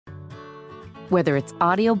Whether it's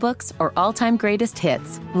audiobooks or all-time greatest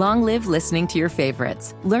hits, long live listening to your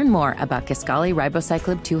favorites. Learn more about Kisqali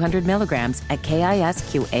Ribociclib 200 milligrams at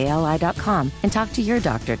KISQALI.com and talk to your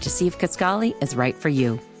doctor to see if Kisqali is right for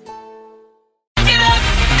you. Get up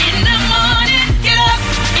in the morning. Get up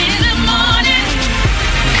in the morning.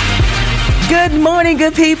 Good morning,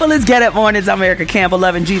 good people. It's Get Up Mornings. I'm Erica Campbell,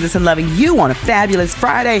 loving Jesus and loving you on a fabulous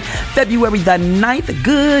Friday, February the 9th.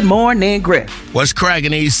 Good morning, Griff. What's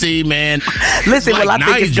cracking, EC, man? Listen, like well, I think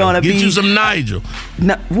Nigel. it's going to be... Get you some Nigel.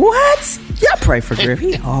 No, what? Y'all pray for Griff.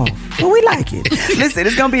 He off. Well, we like it. Listen,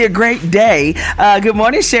 it's going to be a great day. Good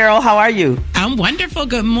morning, Cheryl. How are you? I'm wonderful.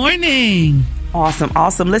 Good morning.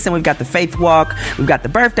 Awesome. Listen, we've got the Faith Walk, we've got the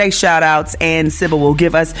birthday shout-outs, and Sybil will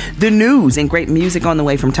give us the news and great music on the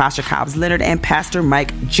way from Tasha Cobbs Leonard and Pastor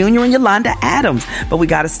Mike Jr. and Yolanda Adams. But we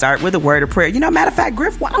got to start with a word of prayer. You know, matter of fact,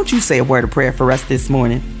 Griff, why don't you say a word of prayer for us this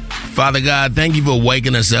morning? Father God, thank you for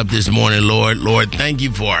waking us up this morning, Lord. Lord, thank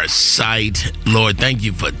you for our sight. Lord, thank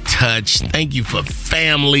you for touch. Thank you for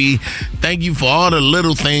family. Thank you for all the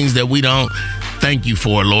little things that we don't thank you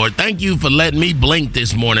for, Lord. Thank you for letting me blink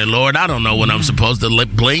this morning, Lord. I don't know when I'm supposed to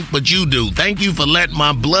blink, but you do. Thank you for letting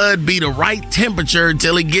my blood be the right temperature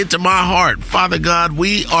until it gets to my heart. Father God,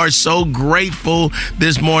 we are so grateful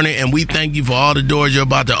this morning, and we thank you for all the doors you're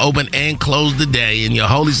about to open and close today. In your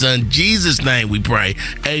holy son, Jesus' name we pray.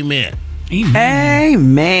 Amen.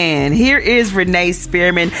 Amen. Here is Renee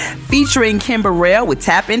Spearman featuring Kim Burrell with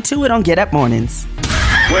Tap Into It on Get Up Mornings.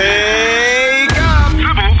 Wake up!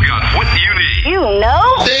 Sybil got what you need. You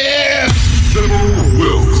know? Yeah! Sybil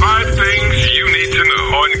Wilkes. 5 things you need to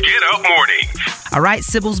know on Get Up Mornings. All right,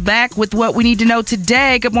 Sybil's back with what we need to know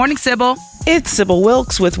today. Good morning, Sybil. It's Sybil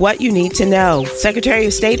Wilkes with what you need to know. Secretary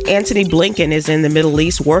of State Antony Blinken is in the Middle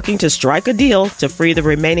East working to strike a deal to free the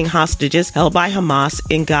remaining hostages held by Hamas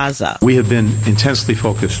in Gaza. We have been intensely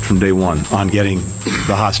focused from day one on getting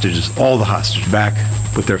the hostages, all the hostages, back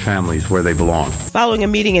with their families where they belong. Following a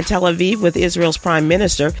meeting in Tel Aviv with Israel's Prime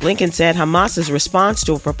Minister, Blinken said Hamas's response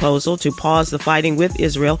to a proposal to pause the fighting with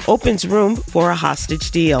Israel opens room for a hostage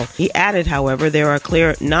deal. He added, however, there are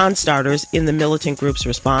clear non-starters in the militant group's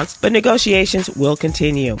response, but negotiations will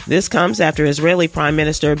continue. This comes after Israeli Prime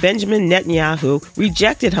Minister Benjamin Netanyahu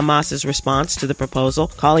rejected Hamas's response to the proposal,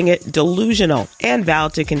 calling it delusional, and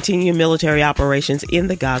vowed to continue military operations in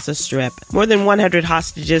the Gaza Strip. More than 100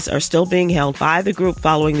 hostages are still being held by the group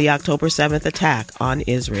following the October 7th attack on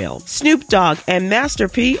Israel. Snoop Dogg and Master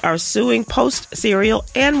P are suing Post Cereal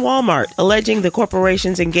and Walmart, alleging the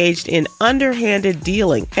corporations engaged in underhanded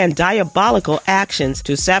dealing and diabolical actions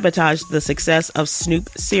to sabotage the success of Snoop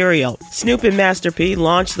cereal. Snoop and Master P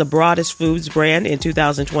launched the Broadest Foods brand in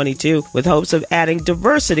 2022 with hopes of adding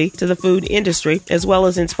diversity to the food industry, as well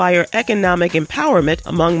as inspire economic empowerment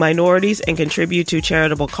among minorities and contribute to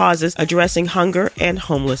charitable causes addressing hunger and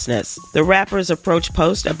homelessness. The rappers approached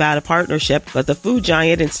Post about a partnership, but the food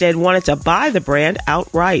giant instead wanted to buy the brand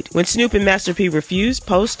outright. When Snoop and Master P refused,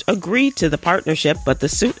 Post agreed to the partnership, but the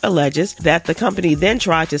suit alleges that the company then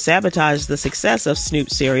tried to sabotage the success of Snoop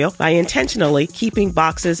cereal by intentionally keeping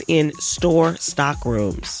boxes in store stock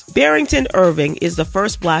rooms. Barrington Irving is the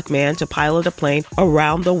first black man to pilot a plane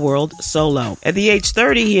around the world solo. At the age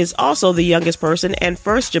 30, he is also the youngest person and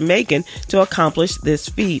first Jamaican to accomplish this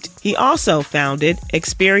feat. He also founded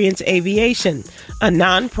Experience Aviation, a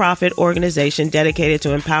non-profit organization dedicated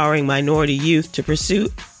to empowering minority youth to pursue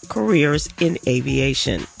careers in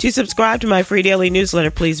aviation. To subscribe to my free daily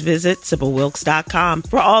newsletter, please visit SybilWilkes.com.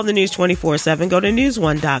 For all the news 24/7, go to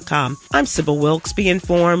newsone.com. I'm Sybil Wilkes. Be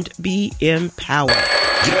informed, be empowered.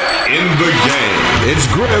 Get in the game. It's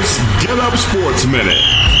Griff's Get Up Sports Minute.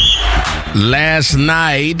 Last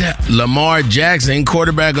night, Lamar Jackson,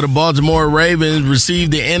 quarterback of the Baltimore Ravens,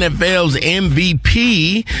 received the NFL's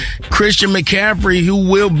MVP. Christian McCaffrey, who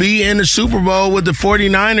will be in the Super Bowl with the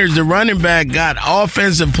 49ers, the running back, got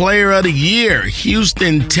Offensive Player of the Year.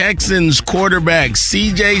 Houston Texans quarterback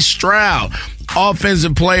C.J. Stroud,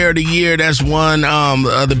 Offensive Player of the Year. That's one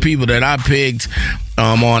of the people that I picked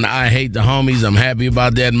on I Hate the Homies. I'm happy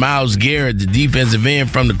about that. Myles Garrett, the defensive end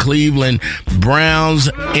from the Cleveland Browns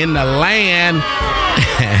in the land.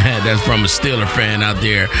 That's from a Steeler fan out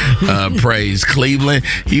there. Praise Cleveland.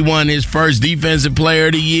 He won his first Defensive Player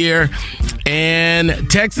of the Year. And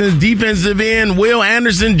Texans defensive end Will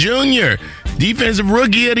Anderson Jr., Defensive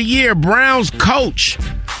Rookie of the Year. Browns coach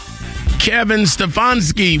Kevin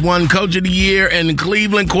Stefanski won Coach of the Year, and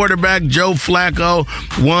Cleveland quarterback Joe Flacco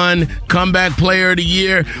won Comeback Player of the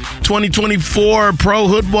Year. 2024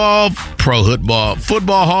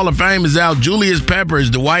 Football Hall of Fame is out. Julius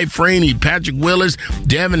Peppers, Dwight Freeney, Patrick Willis,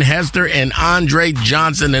 Devin Hester, and Andre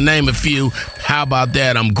Johnson, to name a few. How about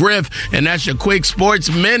that? I'm Griff, and that's your quick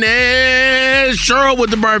sports minute. Cheryl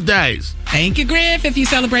with the birthdays. Thank you, Griff. If you're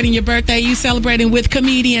celebrating your birthday, you're celebrating with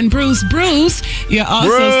comedian Bruce. You're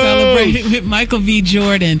also celebrating with Michael V.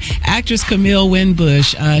 Jordan, actress Camille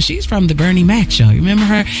Winbush. She's from the Bernie Mac show. You remember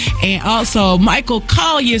her? And also, Michael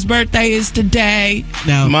Collier's birthday is today.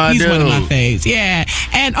 No, he's one of my faves. Yeah.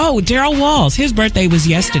 And, Daryl Walls. His birthday was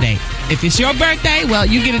yesterday. If it's your birthday, well,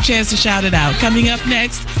 you get a chance to shout it out. Coming up in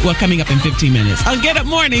 15 minutes. On Get Up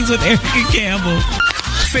Mornings with Erica Campbell.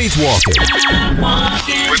 Faith Walking.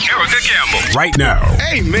 With Erica Campbell. Right now.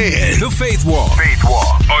 Amen. The Faith Walk. Faith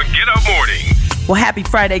Walk on Get Up Morning. Well, happy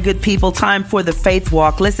Friday, good people. Time for the Faith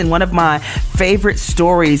Walk. Listen, one of my favorite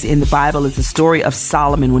stories in the Bible is the story of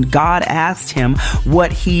Solomon when God asked him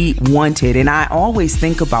what he wanted. And I always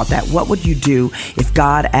think about that. What would you do if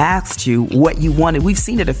God asked you what you wanted? We've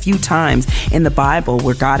seen it a few times in the Bible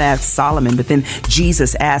where God asked Solomon, but then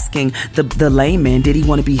Jesus asking the layman, did he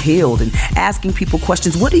want to be healed? And asking people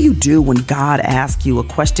questions. What do you do when God asks you a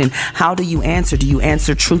question? How do you answer? Do you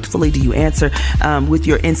answer truthfully? Do you answer with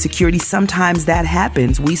your insecurity? Sometimes that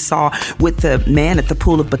happens. We saw with the man at the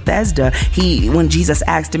pool of Bethesda, when Jesus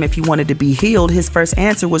asked him if he wanted to be healed, his first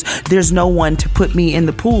answer was, there's no one to put me in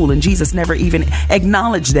the pool. And Jesus never even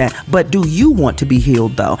acknowledged that. But do you want to be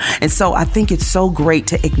healed though? And so I think it's so great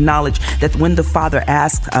to acknowledge that when the Father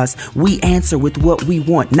asks us, we answer with what we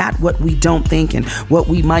want, not what we don't think and what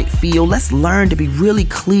we might feel. Let's learn to be really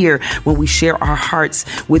clear when we share our hearts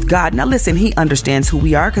with God. Now listen, he understands who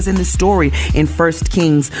we are, because in the story in 1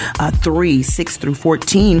 Kings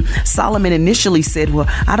 3:6-14, Solomon initially said, well,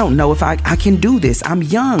 I don't know if I can do this. I'm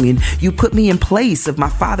young and you put me in place of my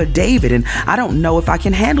father David, and I don't know if I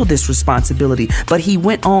can handle this responsibility. But he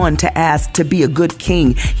went on to ask to be a good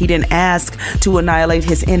king. He didn't ask to annihilate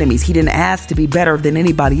his enemies. He didn't ask to be better than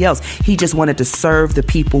anybody else. He just wanted to serve the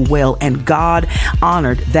people well, and God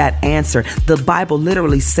honored that answer. The Bible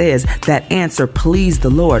literally says that answer pleased the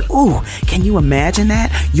Lord. Ooh, can you imagine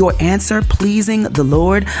that? Your answer pleasing the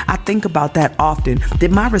Lord? I think about that often.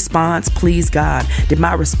 Did my response please God? Did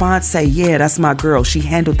my response say, yeah, that's my girl, she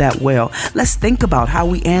handled that well? Let's think about how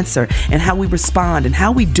we answer and how we respond and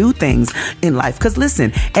how we do things in life. Because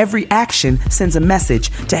listen, every action sends a message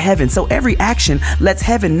to heaven. So every action lets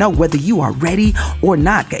heaven know whether you are ready or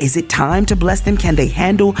not. Is it time to bless them? Can they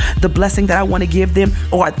handle the blessing that I want to give them?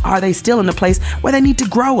 Or are they still in a place where they need to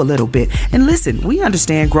grow a little bit? And listen, we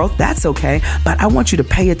understand growth. That's okay. But I want you to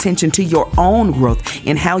pay attention to your own growth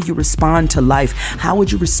and how you respond to life. How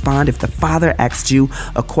would you respond if the Father asked you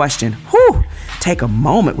a question? Whew, take a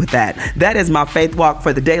moment with that. That is my faith walk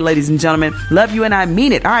for the day, ladies and gentlemen. Love you and I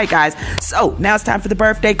mean it. All right, guys. So now it's time for the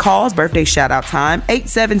birthday calls, birthday shout out time.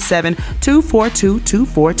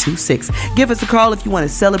 877-242-2426. Give us a call if you want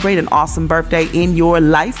to celebrate an awesome birthday in your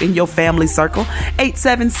life, in your family circle.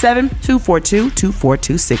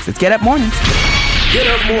 877-242-2426. Let's Get Up Mornings. Get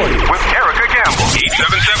Up Morning with Erica Campbell.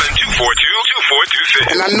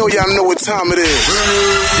 877-242-2426. And I know y'all know what time it is.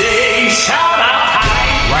 Birthday shout out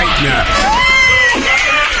time. Right now.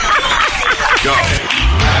 Go.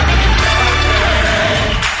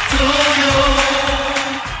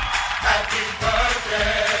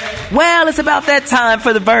 Well, it's about that time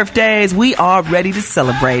for the birthdays. We are ready to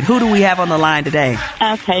celebrate. Who do we have on the line today?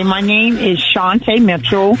 Okay, my name is Shantae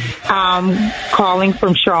Mitchell. I'm calling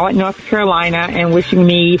from Charlotte, North Carolina, and wishing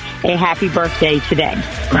me a happy birthday today.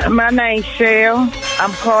 My name's Cheryl.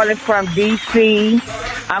 I'm calling from D.C.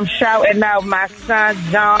 I'm shouting out my son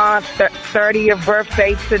John's 30th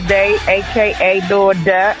birthday today, a.k.a. Lord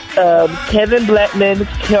Duck. Kevin Blackman,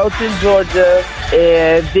 Kelton, Georgia,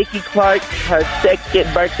 and Vicky Clark, her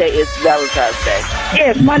second birthday is Valentine's Day.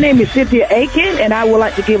 Yes, my name is Cynthia Aiken, and I would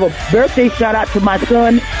like to give a birthday shout out to my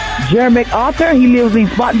son, Jeremy Arthur. He lives in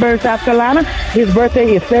Spartanburg, South Carolina. His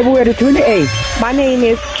birthday is February the 28th. My name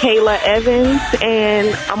is Kayla Evans,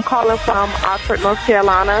 and I'm calling from Oxford, North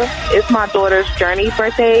Carolina. It's my daughter's Journey's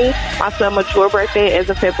birthday. My son Mature birthday is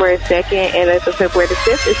on February 2nd, and it's on February the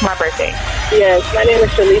 5th. It's my birthday. Yes, my name is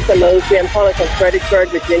Shalisa Mosby. I'm calling from Fredericksburg,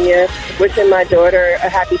 Virginia, wishing my daughter a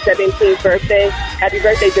happy 17th birthday. Happy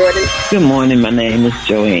birthday, Jordan. Good morning. My name is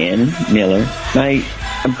Joanne Miller.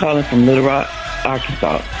 I'm calling from Little Rock,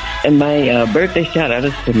 Arkansas. And my birthday shout-out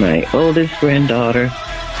is to my oldest granddaughter,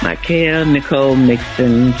 Micaiah Nicole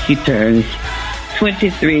Nixon. She turns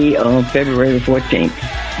 23 on February the 14th,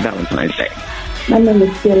 Valentine's Day. My name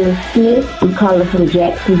is Phyllis Smith. I'm calling from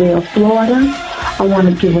Jacksonville, Florida. I want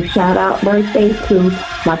to give a shout-out birthday to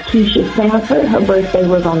my Keisha Sanford. Her birthday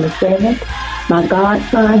was on the 7th. My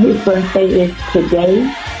godson, his birthday is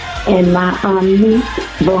today. And my niece,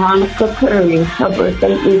 Veronica Curry, her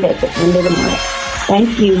birthday is at the end of the month.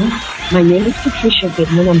 Thank you. My name is Patricia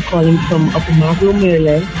Goodman. I'm calling from Upper Marlboro,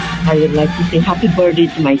 Maryland. I would like to say happy birthday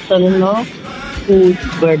to my son-in-law, whose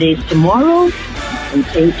birthday is tomorrow. And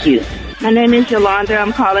thank you. My name is Yolanda.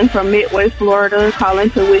 I'm calling from Midway, Florida,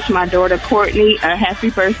 calling to wish my daughter Courtney a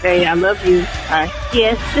happy birthday. I love you. Bye.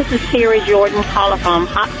 Yes, this is Terry Jordan calling from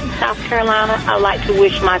Hopkins, South Carolina. I'd like to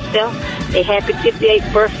wish myself a happy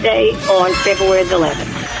 58th birthday on February the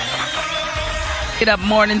 11th. Get up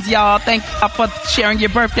mornings, y'all. Thank you for sharing your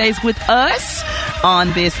birthdays with us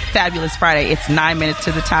on this fabulous Friday. It's 9 minutes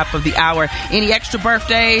to the top of the hour. Any extra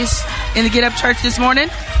birthdays in the Get Up Church this morning?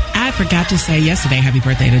 I forgot to say yesterday happy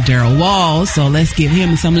birthday to Daryl Walls, so let's give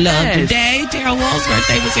him some love today. Daryl Walls'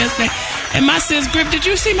 birthday was yesterday. And my sis Griff, did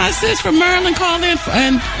you see my sis from Maryland call in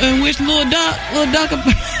and wish Little Duck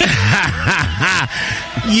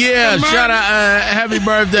Yeah, shout out, happy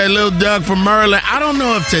birthday, Little Duck from Maryland. I don't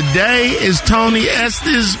know if today is Tony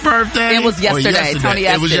Estes' birthday. It was yesterday. Tony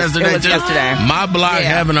Estes. It was yesterday. It was yesterday. My block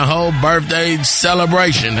having a whole birthday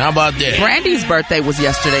celebration. How about that? Brandy's birthday was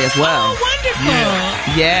yesterday as well. Oh, wonderful.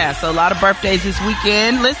 Yeah, so a lot of birthdays this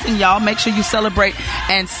weekend. Listen, y'all, make sure you celebrate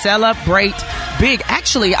and celebrate big.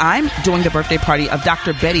 Actually, I'm doing the birthday party of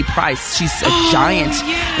Dr. Betty Price. She's a giant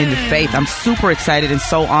in the faith. I'm super excited and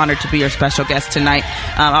so honored to be her special guest tonight.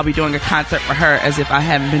 I'll be doing a concert for her as if I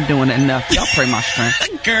haven't been doing enough. Y'all pray my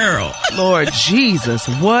strength. Girl. Lord Jesus,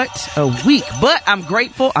 what a week. But I'm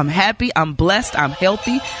grateful. I'm happy. I'm blessed. I'm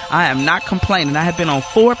healthy. I am not complaining. I have been on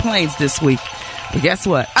 4 planes this week. But guess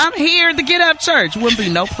what? I'm here at the Get Up Church. Wouldn't be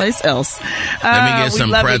no place else. Let me get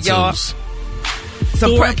some pretzels.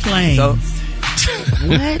 Some 4 planes.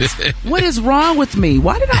 What? What is wrong with me?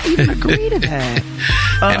 Why did I even agree to that?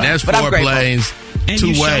 And that's 4 planes. And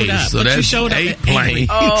 2 you ways, up, so that's 8 planes.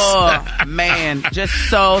 Oh, man. Just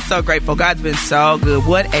so grateful. God's been so good.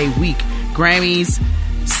 What a week. Grammys,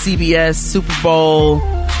 CBS, Super Bowl,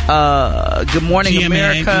 Good Morning GMA.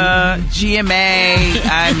 America, GMA.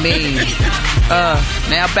 I mean,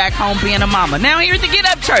 now back home being a mama. Now here at the Get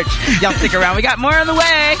Up Church. Y'all stick around. We got more on the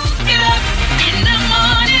way. Get up in the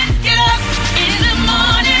morning. Get up in the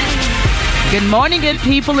morning. Good morning, good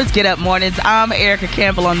people. It's Get Up Mornings. I'm Erica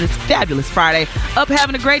Campbell on this fabulous Friday. Up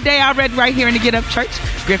having a great day already right here in the Get Up Church.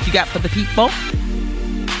 Griff, you got for the people?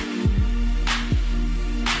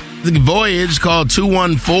 The Voyage, called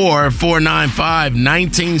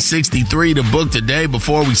 214-495-1963 to book today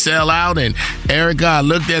before we sell out. And Erica, I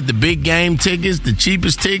looked at the big game tickets, the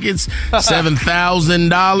cheapest tickets,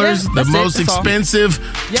 $7,000. The most expensive,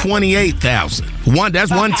 $28,000.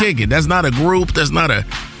 That's one ticket. That's not a group. That's not a...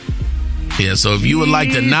 Yeah, so if you would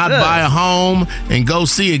like to not buy a home and go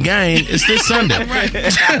see a game, it's this Sunday.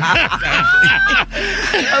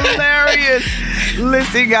 Hilarious.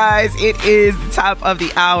 Listen, guys, it is the top of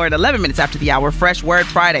the hour at 11 minutes after the hour. Fresh Word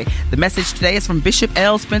Friday. The message today is from Bishop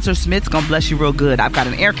L. Spencer Smith. It's going to bless you real good. I've got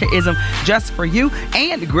an Erica-ism just for you.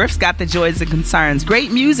 And Griff's got the joys and concerns.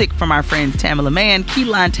 Great music from our friends Tamala Mann,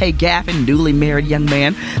 Keelante Gaffin, newly married young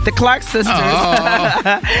man, the Clark sisters.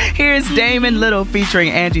 Here's Damon Little featuring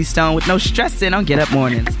Angie Stone with No Stressing on Get Up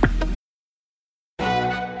Mornings.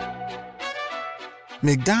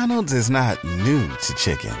 McDonald's is not new to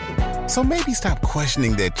chicken. So maybe stop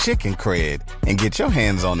questioning their chicken cred and get your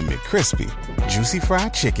hands on the McCrispy. Juicy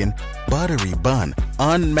fried chicken, buttery bun,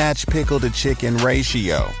 unmatched pickle to chicken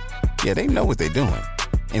ratio. Yeah, they know what they're doing.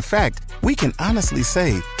 In fact, we can honestly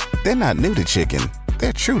say they're not new to chicken.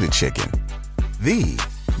 They're true to chicken. The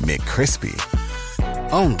McCrispy.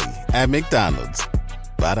 Only at McDonald's.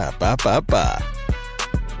 Ba-da-ba-ba-ba.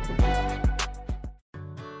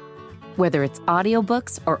 Whether it's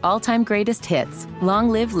audiobooks or all-time greatest hits, long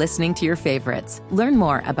live listening to your favorites. Learn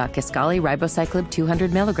more about Kisqali Ribociclib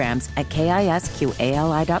 200 milligrams at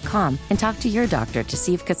KISQALI.com and talk to your doctor to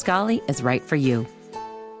see if Kisqali is right for you.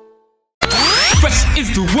 Fresh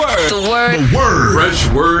is the word. The word. The word. Fresh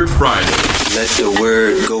Word Friday. Let the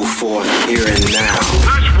word go forth here and now.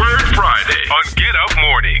 Fresh Word Friday on Get Up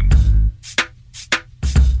Morning.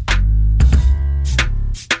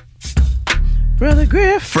 Brother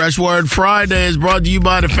Griff. Fresh Word Friday is brought to you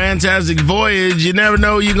by the Fantastic Voyage. You never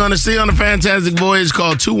know who you're going to see on the Fantastic Voyage.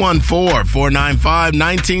 Call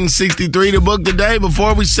 214-495-1963 to book today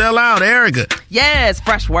before we sell out. Erica. Yes,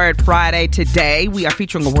 Fresh Word Friday. Today, we are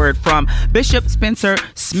featuring a word from Bishop Spencer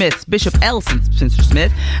Smith, Bishop L. Spencer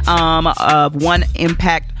Smith, of One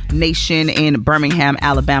Impact Nation in Birmingham,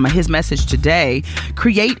 Alabama. His message today: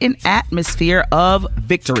 create an atmosphere of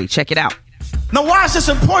victory. Check it out. Now, why is this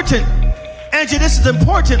important? Angie, this is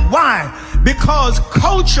important. Why? Because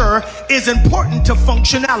culture is important to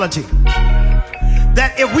functionality.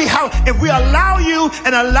 That if we allow you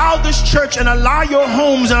and allow this church and allow your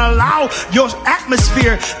homes and allow your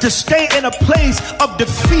atmosphere to stay in a place of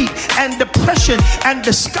defeat and depression and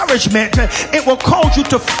discouragement, it will cause you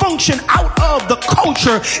to function out of the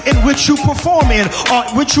culture in which you perform in or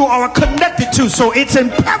which you are connected to. So it's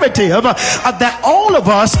imperative that all of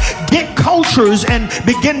us get cultures and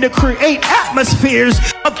begin to create atmospheres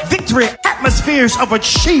of victory, atmospheres of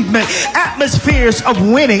achievement, atmospheres of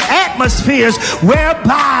winning, atmospheres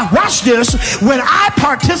whereby, watch this, when I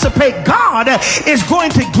participate, God is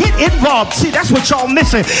going to get involved. See, that's what y'all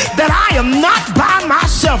missing, that I am not by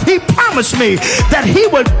myself. He promised me that he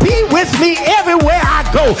would be with me everywhere I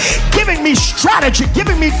go, giving me strategy,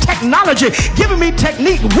 giving me technology, giving me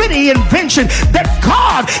technique, witty invention, that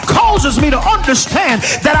God causes me to understand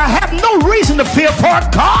that I have no reason to fear, for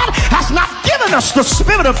God has not given us the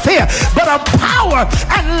spirit of fear, but of power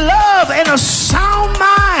and love and a sound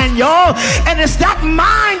mind, y'all. And it's that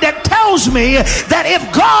mind that tells me that if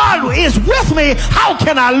God is with me, how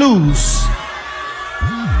can I lose?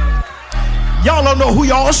 Y'all don't know who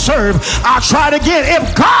y'all serve. I'll try it again.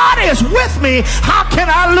 If God is with me, how can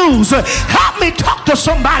I lose? Help me talk to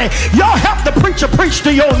somebody. Y'all help the preacher preach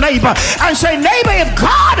to your neighbor and say, neighbor, if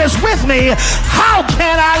God is with me, how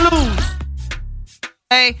can I lose?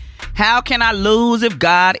 Hey, how can I lose if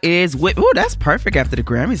God is with me? Ooh, that's perfect after the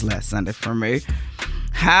Grammys last Sunday for me.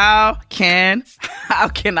 How can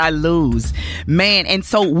I lose? Man, and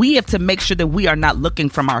so we have to make sure that we are not looking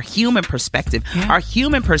from our human perspective. Yeah. Our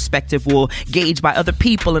human perspective will gauge by other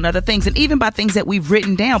people and other things, and even by things that we've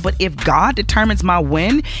written down. But if God determines my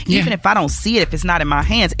win, even if I don't see it, if it's not in my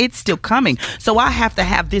hands, it's still coming. So I have to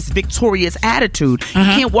have this victorious attitude. You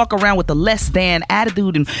can't walk around with a less than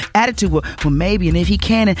attitude well, maybe, and if he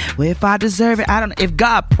can, and well, if I deserve it, I don't know. If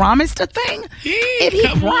God promised a thing,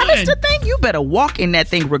 you better walk in that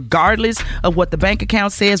thing regardless of what the bank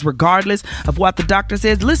account says, regardless of what the doctor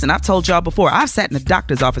says. Listen, I've told y'all before, I've sat in the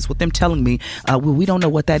doctor's office with them telling me, well, we don't know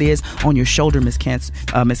what that is on your shoulder, Miss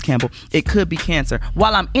Campbell. It could be cancer.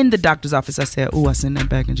 While I'm in the doctor's office, I said, I send that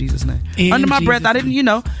back in Jesus' name. Under my breath, I didn't,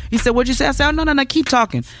 He said, what'd you say? I said, no, keep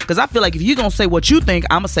talking. Because I feel like if you're going to say what you think,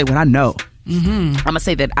 I'm going to say what I know. I'm gonna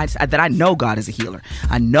say that I know God is a healer.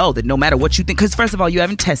 I know that no matter what you think, because first of all, you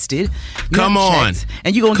haven't tested. Come on,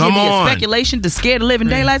 and you're gonna give me a speculation to scare the living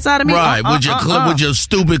daylights out of me, right? With your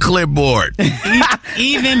stupid clipboard.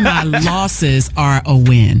 Even my losses are a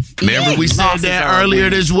win. Remember we said that earlier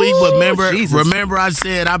this week, but remember I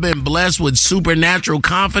said I've been blessed with supernatural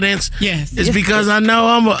confidence. Yes, it's because I know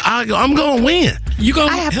I'm gonna win. You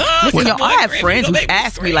gonna? I have friends who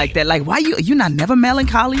ask me like that, like, why you not never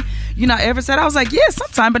melancholy? You not ever sad? I was like, yeah,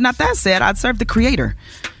 sometime, but not that sad. I serve the Creator.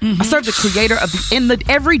 I serve the Creator of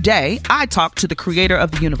every day. I talk to the Creator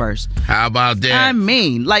of the universe. How about that? I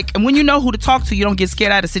mean, like, when you know who to talk to, you don't get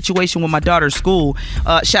scared out of a situation with my daughter's school.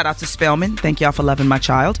 Shout out to Spelman. Thank y'all for loving my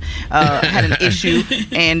child. Had an issue,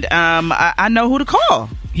 and I know who to call.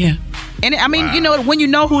 Yeah. And I mean, when you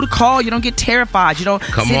know who to call, you don't get terrified. You don't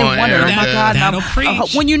sit and wonder, Erica. oh my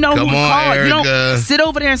God. When you know who to call, Erica. you don't sit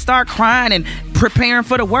over there and start crying and preparing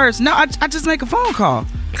for the worst. No, I just make a phone call.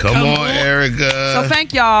 Come on, Erica. So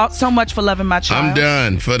thank y'all so much for loving my child. I'm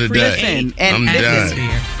done for the day. Listen, and I'm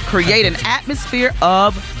done. Create an atmosphere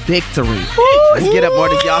of victory. Let's get up more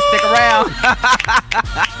than y'all. Stick around.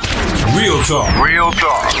 Real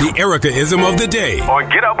talk. The Erica-ism of the day on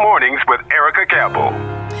Get Up Mornings with Erica Campbell.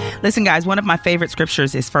 Listen, guys, one of my favorite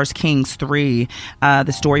scriptures is 1 Kings 3,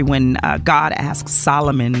 the story when God asks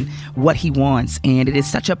Solomon what he wants. And it is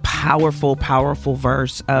such a powerful, powerful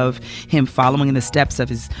verse of him following in the steps of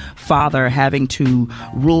his father, having to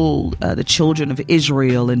rule the children of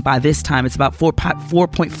Israel. And by this time, it's about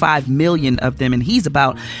 4.5 million of them. And he's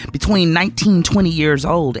about between 19, 20 years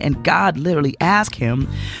old. And God literally asked him,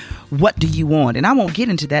 what do you want? And I won't get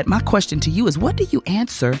into that. My question to you is, what do you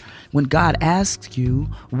answer when God asks you,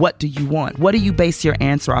 what do you want? What do you base your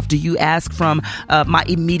answer off? Do you ask from my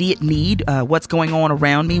immediate need? What's going on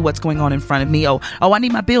around me? What's going on in front of me? Oh, I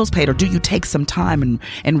need my bills paid. Or do you take some time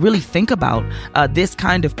and really think about this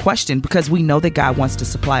kind of question? Because we know that God wants to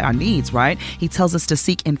supply our needs, right? He tells us to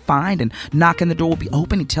seek and find, and knock and the door will be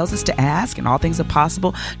open. He tells us to ask, and all things are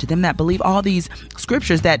possible to them that believe. All these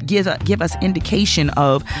scriptures that give us indication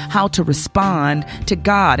of how to respond to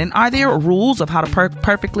God. And are there rules of how to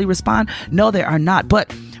perfectly respond? No, there are not.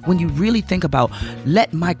 But when you really think about,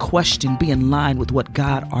 let my question be in line with what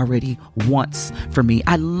God already wants for me.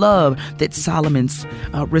 I love that Solomon's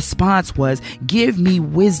response was, give me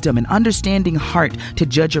wisdom and understanding heart to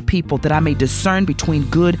judge your people, that I may discern between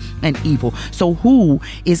good and evil. So who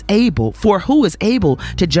is able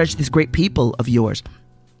to judge this great people of yours?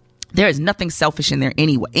 There is nothing selfish in there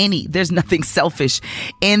anyway. There's nothing selfish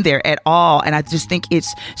in there at all. And I just think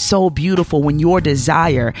it's so beautiful when your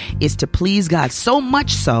desire is to please God, so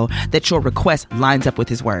much so that your request lines up with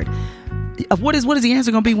his word. What is the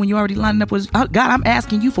answer going to be when you already lined up with God? I'm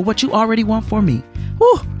asking you for what you already want for me.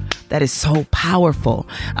 Whew. That is so powerful.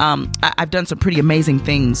 I've done some pretty amazing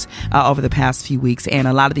things over the past few weeks, and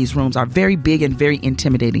a lot of these rooms are very big and very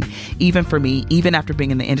intimidating, even for me, even after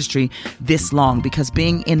being in the industry this long, because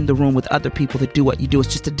being in the room with other people that do what you do is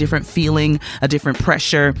just a different feeling, a different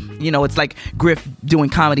pressure. You know, it's like Griff doing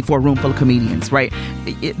comedy for a room full of comedians, right?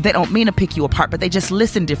 They don't mean to pick you apart, but they just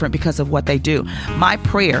listen different because of what they do. My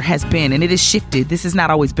prayer has been, and it has shifted, this has not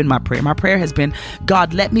always been my prayer. My prayer has been,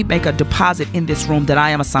 God, let me make a deposit in this room that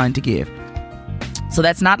I am assigned to give. So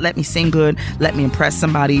that's not let me sing good, let me impress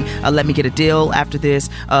somebody, let me get a deal after this,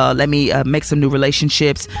 let me make some new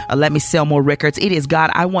relationships, let me sell more records. It is,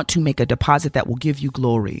 God, I want to make a deposit that will give you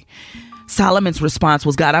glory. Solomon's response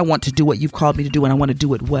was, God, I want to do what you've called me to do, and I want to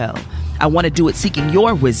do it well. I want to do it seeking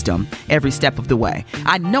your wisdom every step of the way.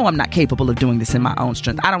 I know I'm not capable of doing this in my own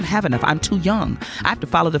strength. I don't have enough. I'm too young. I have to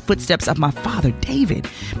follow the footsteps of my father, David.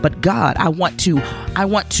 But God, I want to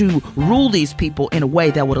rule these people in a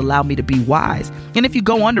way that would allow me to be wise. And if you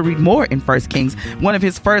go on to read more in 1 Kings, one of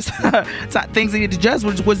his first things he had to judge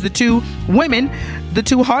was the two women, the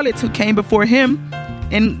two harlots who came before him.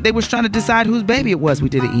 And they was trying to decide whose baby it was. We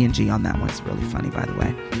did an ENG on that one. It's really funny, by the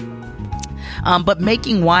way. But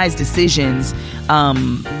making wise decisions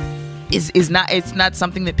is not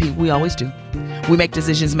something that we always do. We make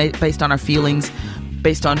decisions based on our feelings,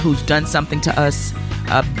 based on who's done something to us,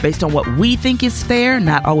 based on what we think is fair,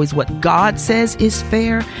 not always what God says is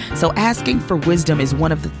fair. So asking for wisdom is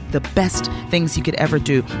one of the best things you could ever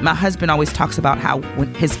do. My husband always talks about how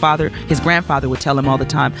when his grandfather would tell him all the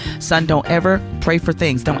time, son, don't ever pray for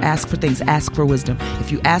things. Don't ask for things. Ask for wisdom.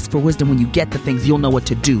 If you ask for wisdom, when you get the things, you'll know what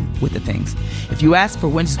to do with the things. If you ask for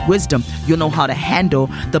wisdom, you'll know how to handle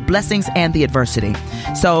the blessings and the adversity.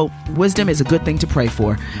 So wisdom is a good thing to pray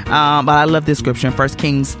for. But I love this scripture in 1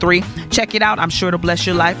 Kings 3. Check it out. I'm sure it'll bless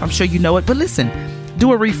your life. I'm sure you know it. But listen,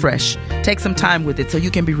 do a refresh. Take some time with it so you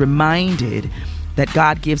can be reminded that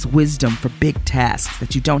God gives wisdom for big tasks,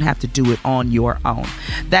 that you don't have to do it on your own.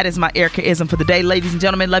 That is my Erica-ism for the day. Ladies and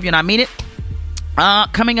gentlemen, love you and I mean it.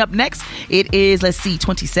 Coming up next, it is,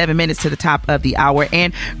 27 minutes to the top of the hour,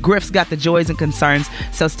 and Griff's got the joys and concerns,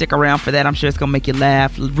 so stick around for that. I'm sure it's gonna make you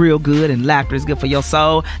laugh real good, and laughter is good for your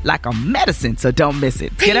soul like a medicine, so don't miss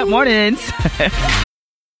it. Get up mornings.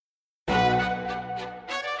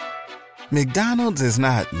 McDonald's is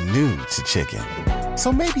not new to chicken,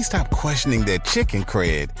 so maybe stop questioning their chicken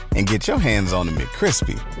cred and get your hands on the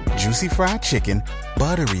McCrispy. Juicy fried chicken,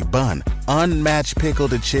 buttery bun, unmatched pickle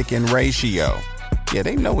to chicken ratio. Yeah,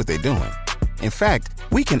 they know what they're doing. In fact,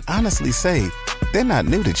 we can honestly say they're not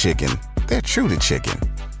new to chicken, they're true to chicken.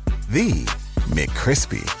 The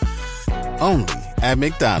McCrispy. Only at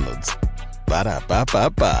McDonald's.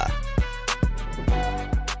 Ba-da-ba-ba-ba.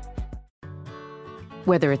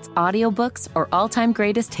 Whether it's audiobooks or all-time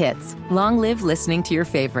greatest hits, long live listening to your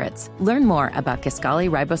favorites. Learn more about Kisqali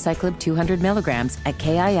Ribociclib 200 milligrams at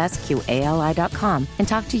KISQALI.com and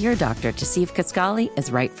talk to your doctor to see if Kisqali is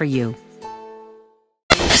right for you.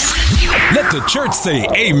 Let the church say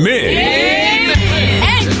amen.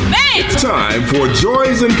 Amen. It's time for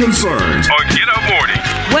Joys and Concerns on Get Up Morning.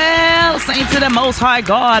 Well, saints of the Most High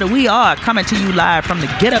God, we are coming to you live from the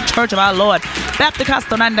Get Up Church of our Lord, Baptist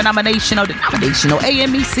non-denominational,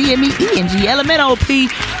 AME, CME, ENG, LMNOP,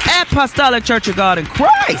 Apostolic Church of God in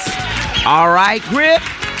Christ. All right, Grip,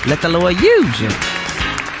 let the Lord use you.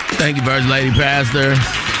 Thank you, First Lady Pastor.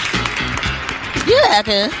 Yeah,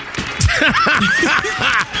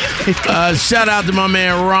 shout out to my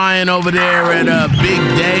man Ryan over there at Big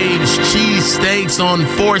Dave's Cheesesteaks on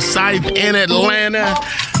Forsyth in Atlanta.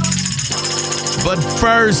 But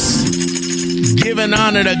first, giving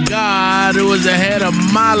honor to God who is ahead of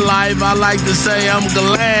my life, I like to say I'm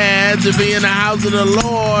glad to be in the house of the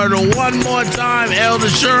Lord one more time, Elder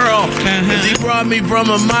Cheryl, as he brought me from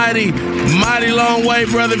a mighty, mighty long way,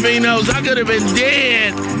 Brother Vinos. I could have been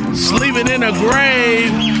dead, sleeping in a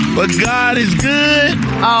grave, but God is good.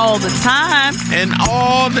 All the time. And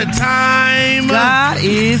all the time. God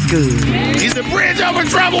is good. He's a bridge over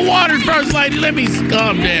troubled waters, First Lady. Let me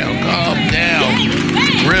calm down. Calm down.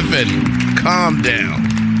 Griffin, calm down.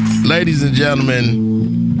 Ladies and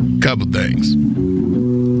gentlemen, couple things.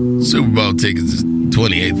 Super Bowl tickets is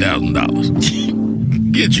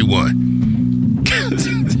 $28,000. Get you one.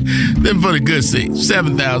 Then for the good seat,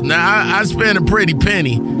 $7,000. Now, I spent a pretty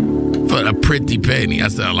penny for a pretty penny. I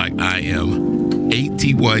sound like I am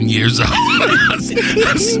 81 years old. I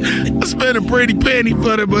spent a pretty penny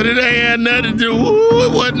for it, but it ain't had nothing to do.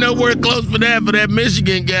 It wasn't nowhere close for that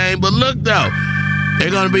Michigan game. But look, though, there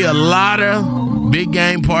are going to be a lot of big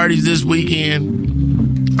game parties this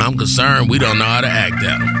weekend. I'm concerned we don't know how to act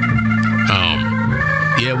at them.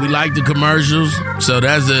 Yeah, we like the commercials, so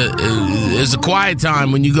it's a quiet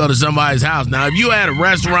time when you go to somebody's house. Now, if you at a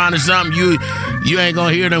restaurant or something, you ain't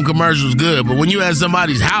gonna hear them commercials good. But when you at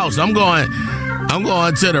somebody's house, I'm going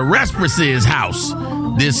to the Resperce's house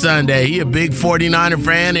this Sunday. He a big 49er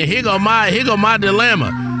fan, and here go my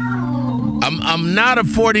dilemma. I'm not a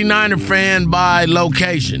 49er fan by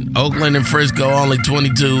location. Oakland and Frisco only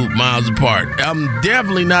 22 miles apart. I'm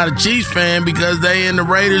definitely not a Chiefs fan because they in the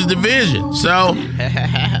Raiders division. So,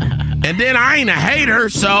 and then I ain't a hater,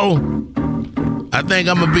 so I think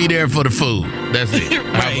I'm gonna be there for the food. That's it.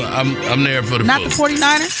 Right. I'm there for the not food.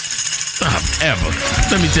 Not the 49ers? Ever.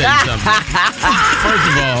 Let me tell you something. First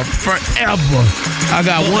of all, forever, I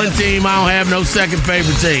got one team. I don't have no second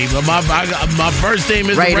favorite team. My first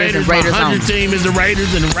team is Raiders, the Raiders. My 100 team is the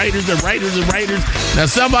Raiders, and the Raiders. Now,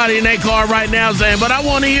 somebody in their car right now saying, but I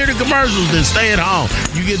want to hear the commercials. Then stay at home.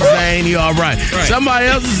 You get to say, ain't he all right? Somebody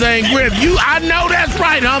else is saying, Griff, I know that's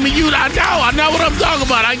right, homie. I know what I'm talking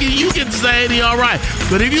about. You get to say, ain't he all right?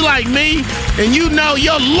 But if you like me, and you know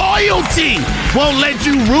your loyalty won't let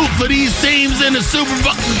you root for these teams in the Super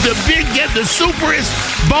Bowl, the Superest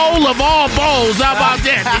bowl of all bowls. How about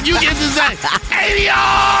that? And you get to say, ain't he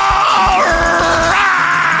all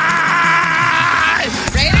right?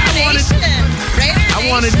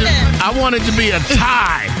 I wanted to be a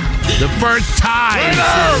tie. The first tie in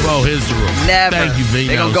Super Bowl history. Never. Thank you, Vino.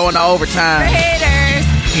 They're going to go into overtime. Raiders.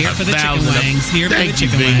 Here for the chicken wings. Here for the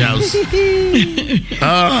chicken wings.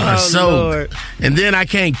 Lord. And then I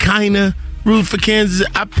can't kind of root for Kansas.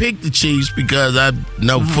 I picked the Chiefs because I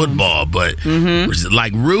know football, but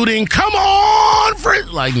like rooting, come on,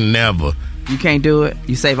 like never. You can't do it.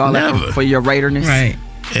 You save all that for your Raiderness. Right.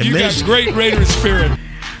 And you got great Raider spirit.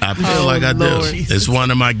 I feel like I do. It's one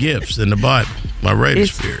of my gifts in the Bible, my Raider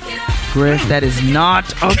spirit. Griff, that is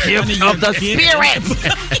not a gift of the spirit.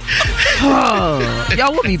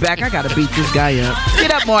 Y'all, we'll be back. I got to beat this guy up.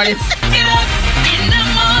 Get up, mornings. Get up in the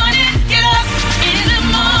morning. Get up in the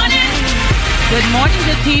morning. Good morning,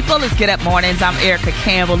 good people. It's Get Up Mornings. I'm Erica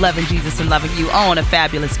Campbell, loving Jesus and loving you on a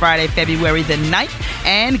fabulous Friday, February the 9th.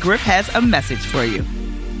 And Griff has a message for you.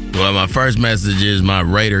 Well, my first message is my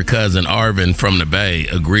Raider cousin Arvin from the Bay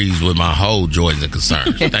agrees with my whole joys and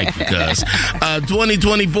concerns. Thank you, cuz.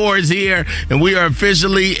 2024 is here, and we are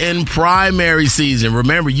officially in primary season.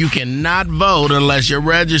 Remember, you cannot vote unless you're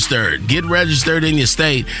registered. Get registered in your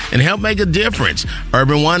state and help make a difference.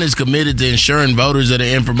 Urban One is committed to ensuring voters have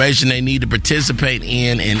the information they need to participate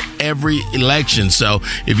in every election. So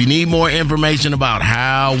if you need more information about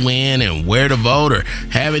how, when, and where to vote, or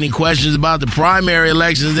have any questions about the primary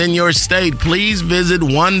elections in your state, please visit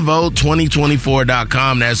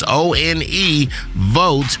onevote2024.com. That's ONE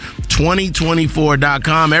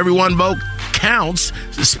vote2024.com. Every one vote counts.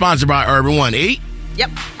 It's sponsored by Urban One. Yep.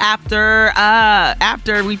 After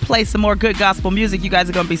we play some more good gospel music, you guys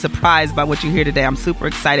are going to be surprised by what you hear today. I'm super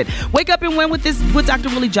excited. Wake up and win with Dr.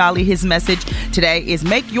 Willie Jolly. His message today is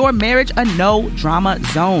make your marriage a no drama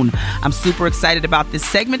zone. I'm super excited about this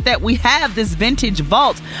segment that we have, this vintage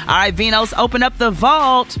vault. All right, Vinos, open up the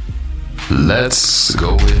vault. Let's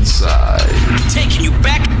go inside. Taking you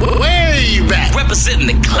back, way back. Representing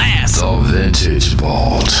the class. The Vintage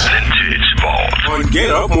Vault. Vintage Vault. On Get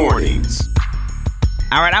Up Mornings.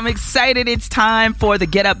 All right, I'm excited. It's time for the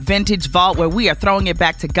Get Up Vintage Vault, where we are throwing it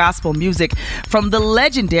back to gospel music from the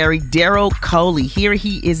legendary Daryl Coley. Here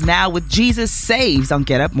he is now with Jesus Saves on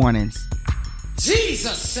Get Up Mornings.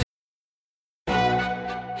 Jesus.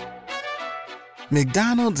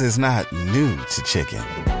 McDonald's is not new to chicken.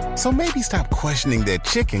 So maybe stop questioning their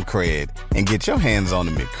chicken cred and get your hands on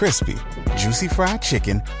the McCrispy. Juicy fried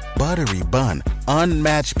chicken, buttery bun,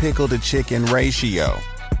 unmatched pickle to chicken ratio.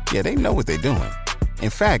 Yeah, they know what they're doing. In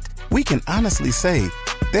fact, we can honestly say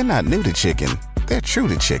they're not new to chicken, they're true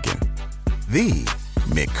to chicken. The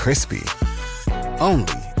McCrispy.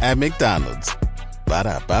 Only at McDonald's.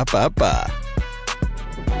 Ba-da-ba-ba-ba.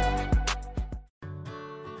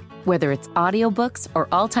 Whether it's audiobooks or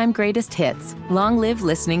all-time greatest hits, long live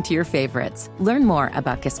listening to your favorites. Learn more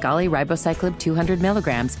about Kisqali Ribociclib 200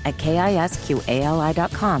 milligrams at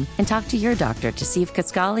KISQALI.com and talk to your doctor to see if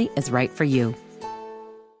Kisqali is right for you.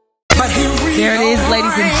 There it is,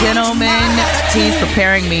 ladies and gentlemen. He's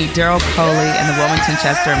preparing me, Daryl Coley and the Wilmington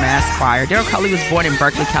Chester Mass Choir. Daryl Coley was born in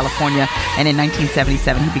Berkeley, California, and in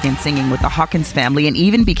 1977 he began singing with the Hawkins family and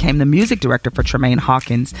even became the music director for Tremaine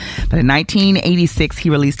Hawkins. But in 1986 he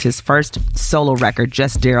released his first solo record,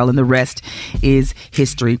 Just Daryl, and the rest is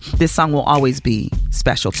history. This song will always be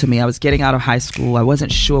special to me. I was getting out of high school. I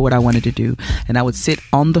wasn't sure what I wanted to do, and I would sit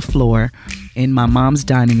on the floor in my mom's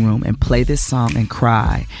dining room and play this song and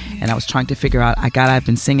cry. And I was trying to figure out, I've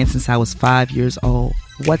been singing since I was 5 years old.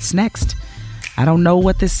 What's next? I don't know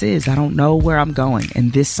what this is. I don't know where I'm going.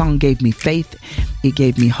 And this song gave me faith. It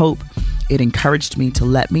gave me hope. It encouraged me to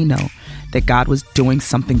let me know that God was doing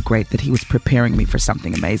something great, that he was preparing me for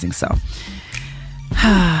something amazing. So,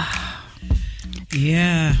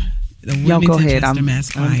 yeah. Y'all go ahead.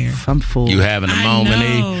 I'm full. You having a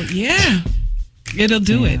moment, Yeah. It'll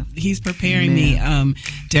do it. He's preparing me.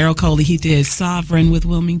 Daryl Coley, he did Sovereign with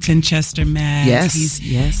Wilmington Chester Mass.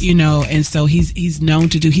 Yes. You know, and so he's known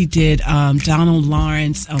to do. He did Donald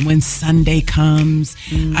Lawrence, When Sunday Comes.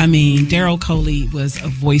 I mean, Daryl Coley was a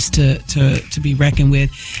voice to be reckoned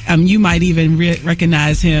with. You might even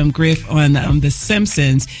recognize him, Griff, on The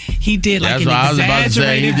Simpsons. He did That's an what I was about to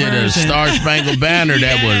say. He did a Star Spangled Banner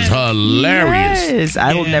that was hilarious. Yes,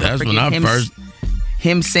 I will never forget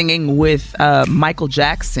him singing with Michael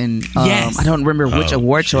Jackson. Yes. I don't remember which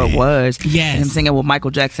award show it was. Yes. Him singing with Michael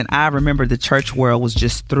Jackson. I remember the church world was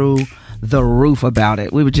just through the roof about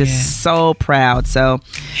it. We were just so proud. So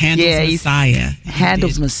Handel's Messiah.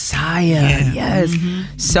 Handel's Messiah. Yes.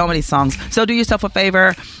 So many songs. So do yourself a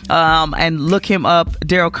favor and look him up.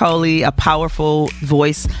 Daryl Coley, a powerful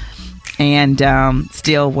voice. And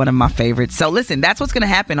still one of my favorites. So listen, that's what's going to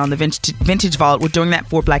happen on the Vintage Vault. We're doing that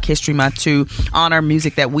for Black History Month to honor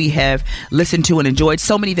music that we have listened to and enjoyed.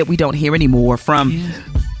 So many that we don't hear anymore, from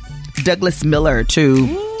Douglas Miller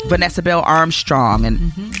to Vanessa Bell Armstrong.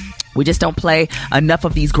 And we just don't play enough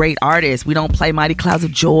of these great artists. We don't play Mighty Clouds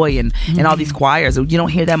of Joy and all these choirs. You don't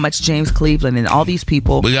hear that much James Cleveland and all these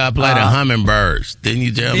people. We got to play the Hummingbirds. Didn't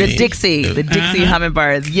you tell me? The Dixie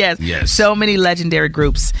Hummingbirds. Yes. So many legendary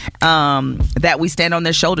groups that we stand on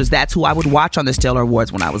their shoulders. That's who I would watch on the Stellar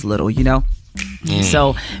Awards when I was little, you know?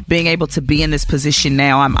 So being able to be in this position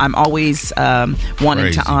now, I'm always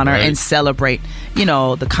wanting to honor and celebrate, you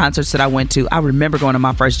know, the concerts that I went to. I remember going to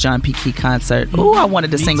my first John P. Key concert. Oh, I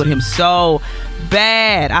wanted to sing with him so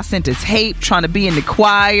bad. I sent a tape trying to be in the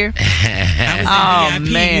choir. I was in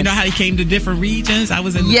VIP. Man, you know how he came to different regions? I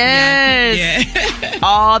was in the VIP. Yeah.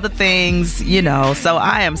 All the things, you know. So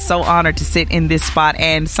I am so honored to sit in this spot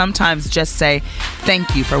and sometimes just say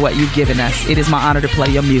thank you for what you've given us. It is my honor to play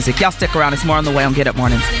your music. Y'all stick around. It's more on the way on Get Up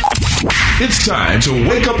Mornings. It's time to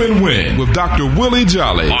wake up and win with Dr. Willie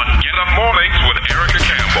Jolly on Get Up Mornings with Erica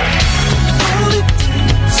Campbell.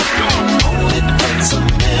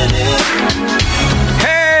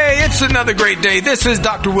 Hey, it's another great day. This is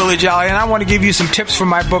Dr. Willie Jolly, and I want to give you some tips from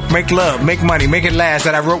my book, Make Love, Make Money, Make It Last,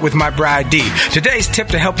 that I wrote with my bride, Dee. Today's tip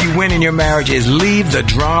to help you win in your marriage is leave the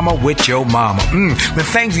drama with your mama. When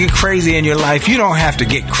things get crazy in your life, you don't have to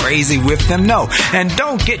get crazy with them, no. And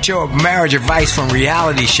don't get your marriage advice from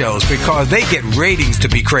reality shows because they get ratings to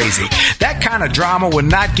be crazy. That kind of drama will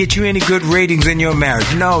not get you any good ratings in your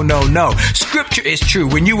marriage. No. Scripture is true.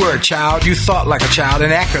 When you were a child, you thought like a child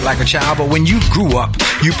and acted like a child, but when you grew up,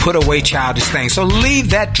 you put away childish things. So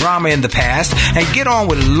leave that drama in the past and get on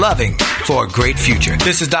with loving for a great future.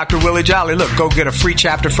 This is Dr. Willie Jolly. Look, go get a free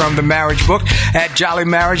chapter from the marriage book at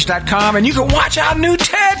jollymarriage.com, and you can watch our new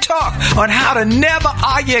TED Talk on how to never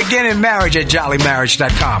argue again in marriage at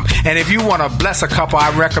jollymarriage.com. And if you want to bless a couple,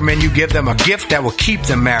 I recommend you give them a gift that will keep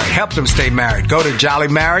them married, help them stay married. Go to Jolly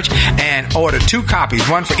Marriage and order 2 copies,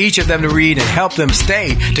 one for each of them to read and help them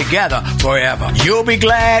stay together forever. You'll be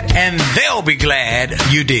glad and they'll be glad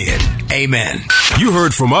you did. Amen. You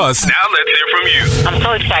heard from us. Now let's hear from you. I'm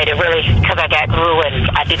so excited, really, because I got through and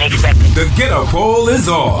I didn't expect it. The Get Up poll is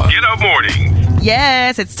on. Get Up Morning.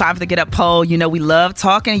 Yes, it's time for the Get Up poll. You know, we love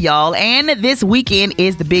talking to y'all. And this weekend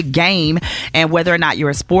is the big game. And whether or not you're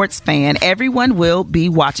a sports fan, everyone will be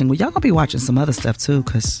watching. Well, y'all going to be watching some other stuff, too,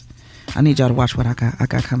 because I need y'all to watch what I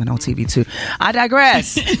got coming on TV too. I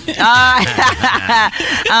digress.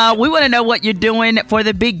 We want to know what you're doing for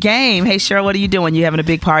the big game. Hey, Cheryl, what are you doing? You having a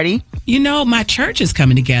big party? You know, my church is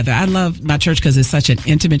coming together. I love my church because it's such an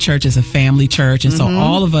intimate church. It's a family church. And so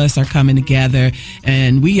all of us are coming together.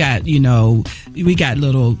 And we got,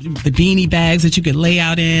 the beanie bags that you could lay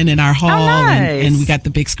out in our hall. Oh, nice. And we got the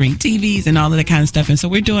big screen TVs and all of that kind of stuff. And so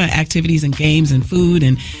we're doing activities and games and food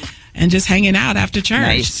and just hanging out after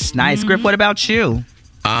church. Nice. Griff, what about you?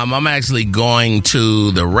 I'm actually going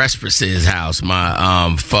to the Respices house.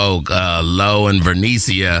 My folk, Lo and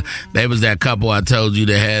Vernicia, they was that couple I told you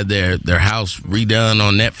that had their house redone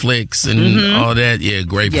on Netflix and all that. Yeah,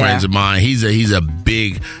 great friends of mine. He's a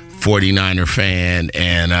big 49er fan,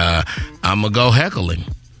 and I'm going to go heckle him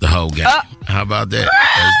the whole game. How about that?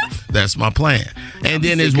 That's my plan. And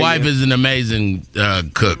then his wife is an amazing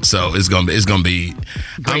cook, so it's gonna be.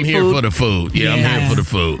 Great I'm here food. for the food. Yeah, I'm here for the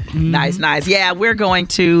food. Nice. Yeah, we're going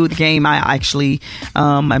to the game. I actually,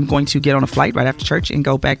 I'm going to get on a flight right after church and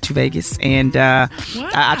go back to Vegas. And I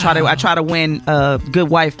try to win good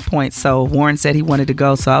wife points. So Warren said he wanted to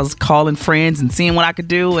go, so I was calling friends and seeing what I could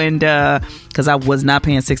do. And because I was not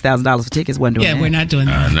paying $6,000 for tickets, wasn't doing that. Yeah, we're not doing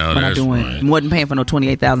that. No, that's right. Wasn't paying for no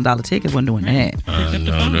 $28,000 tickets. Wasn't doing that.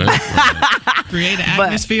 Create an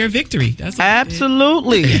atmosphere of victory. That's what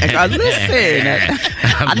absolutely. Listen, I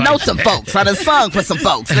know some folks. I done sung for some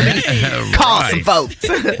folks. Let me call some folks.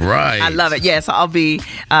 Right. I love it. Yeah, so I'll be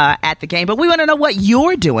at the game. But we want to know what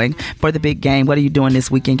you're doing for the big game. What are you doing this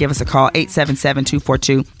weekend? Give us a call,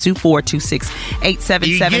 877-242-2426.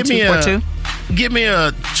 877-242. Give me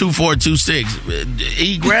a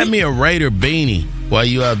 2426. Grab me a Raider beanie while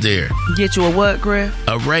you out there. Get you a what, Griff?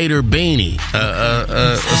 A Raider beanie.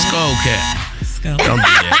 A skull cap. Don't do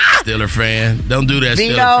that, Steeler fan. Don't do that,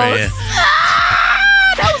 Steeler fan.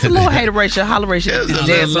 That was a little hateration, holleration in the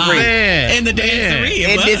dancery. In the dancery.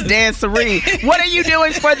 In this dancery. What are you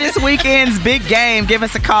doing for this weekend's big game? Give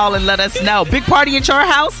us a call and let us know. Big party at your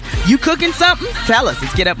house? You cooking something? Tell us.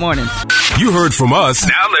 It's Get Up Mornings. You heard from us.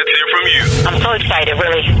 Now let's hear from you. I'm so excited,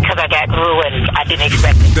 really, because I got through and I didn't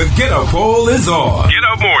expect it. The Get Up poll is on. Get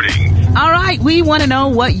Up Morning. All right, we want to know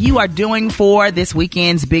what you are doing for this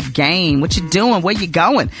weekend's big game. What you doing? Where you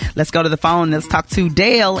going? Let's go to the phone. Let's talk to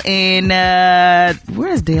Dale in, where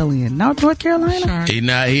is Dale in? North Carolina? He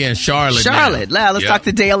in Charlotte. Let's talk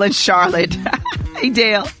to Dale in Charlotte. Hey,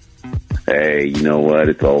 Dale. Hey, you know what?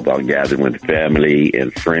 It's all about gathering with family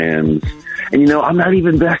and friends. And I'm not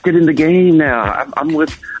even vested in the game now. I'm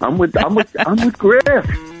with Griff.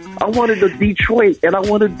 I wanted the Detroit and I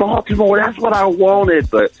wanted Baltimore. That's what I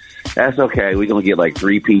wanted, but that's okay. We're going to get like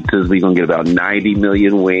 3 pizzas. We're going to get about 90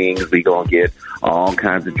 million wings. We're going to get all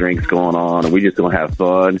kinds of drinks going on, and we're just going to have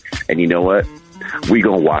fun. And you know what? We're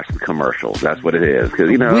going to watch the commercials. That's what it is. Cause,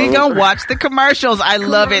 we're going to watch the commercials. I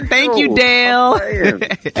love it. Thank you, Dale.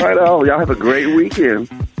 Right on. Y'all have a great weekend.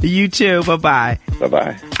 You too. Bye-bye.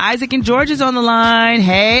 Bye-bye. Isaac and George is on the line.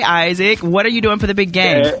 Hey, Isaac. What are you doing for the big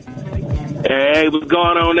game? Hey, what's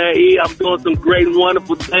going on there, E? I'm doing some great and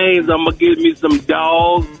wonderful things. I'm going to give me some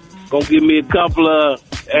dogs. Going to give me a couple of,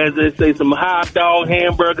 as they say, some hot dog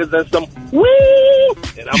hamburgers and some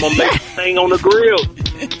wings. And I'm going to make this thing on the grill.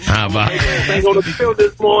 How about this thing on the grill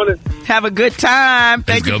this morning. Have a good time.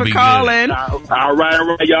 Thank you for calling. All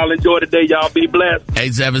right. Y'all enjoy the day. Y'all be blessed.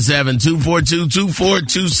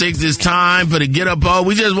 877-242-2426. It's time for the Get Up poll.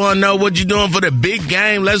 We just want to know what you're doing for the big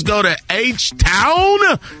game. Let's go to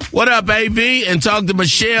H-Town. What up, AV? And talk to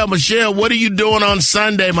Michelle. Michelle, what are you doing on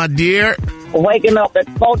Sunday, my dear? Waking up at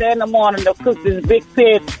 4 in the morning to cook this big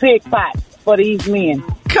pig pot for these men.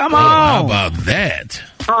 Come on. How about that?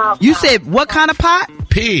 You said what kind of pot?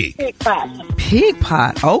 Pig. Pig pot. Pig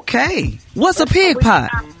pot. Okay. What's a pig pot?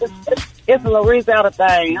 It's a Louisiana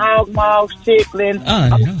thing. Hog maws, chitlins,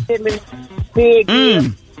 pig.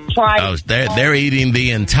 Oh, they're eating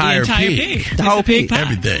the entire pig. The whole pig.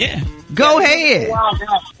 Everything. Yeah. Go ahead.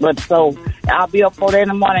 But so I'll be up 4 in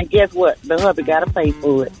the morning. Guess what? The hubby got to pay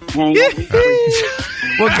for it.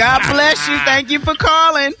 Well, God bless you. Thank you for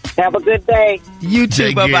calling. Have a good day. You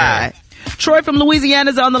too. Bye-bye. Troy from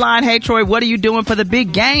Louisiana's on the line. Hey, Troy, what are you doing for the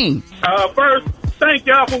big game? First, thank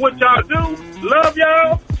y'all for what y'all do. Love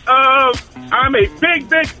y'all. I'm a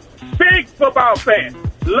big football fan.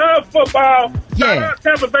 Love football. Yeah.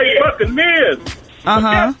 Tampa Bay Buccaneers.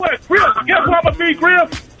 Guess what, Griff? Guess what I'm going to be,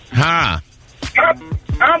 Griff? Huh?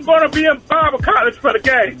 I'm going to be in Bible college for the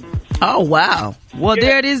game. Oh, wow. Well,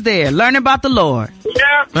 there it is there. Learning about the Lord.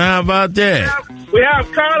 Yeah. How about that? We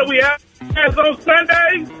have college. We have class on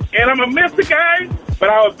Sundays, and I'm going to miss the game. But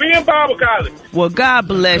I was being Bible college. Well, God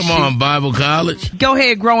bless you. Come on, Bible College. Go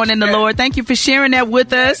ahead, growing in the Lord. Thank you for sharing that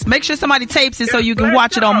with us. Make sure somebody tapes it so you can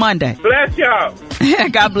watch it on Monday. Bless y'all.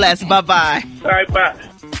 God bless. Bye-bye. All right, bye.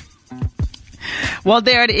 Well,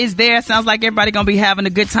 there it is there. Sounds like everybody going to be having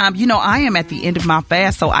a good time. You know, I am at the end of my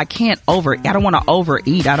fast, so I can't I don't want to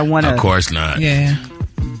overeat. I don't want to. Of course not. Yeah.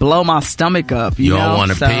 Blow my stomach up. You don't know?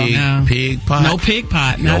 want a pig pot? No pig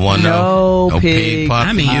pot. You don't want no pig pot?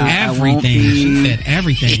 I mean, everything. She said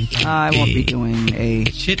everything. I won't be doing a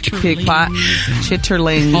pig pot.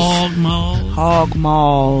 Chitterlings. Hog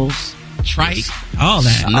malls. Trike. All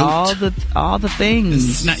that. All the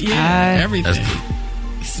things. Everything.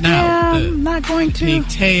 Yeah, I'm not going to.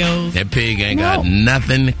 Pigtails. That pig ain't got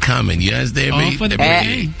nothing coming. You understand me? For the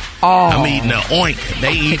pig. I'm eating the oink.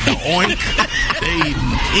 They eat the oink. They eat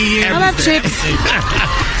ears. I have chips.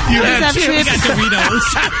 You have chips. Got Doritos.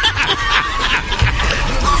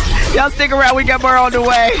 Y'all stick around. We got more on the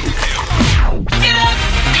way. Get up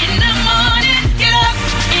in the morning. Get up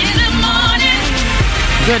in the morning.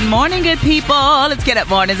 Good morning, good people. Let's get up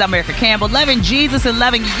mornings. I'm Erica Campbell, loving Jesus and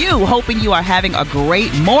loving you, hoping you are having a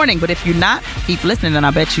great morning. But if you're not, keep listening and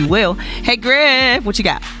I bet you will. Hey, Griff, what you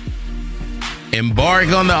got? Embark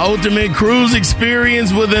on the ultimate cruise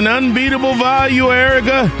experience with an unbeatable value,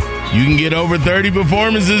 Erica. You can get over 30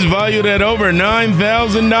 performances valued at over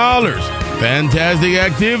 $9,000. Fantastic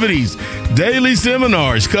activities, daily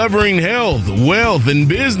seminars covering health, wealth, and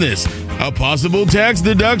business, a possible tax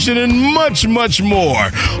deduction, and much, much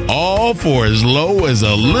more. All for as low as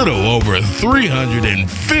a little over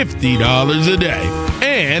 $350 a day.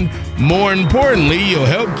 And more importantly, you'll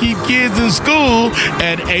help keep kids in school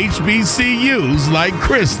at HBCUs like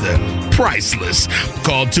Krista. Priceless.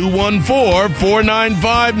 Call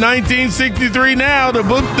 214-495-1963 now to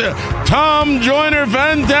book the Tom Joyner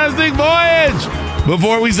Fantastic Voyage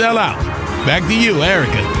before we sell out. Back to you,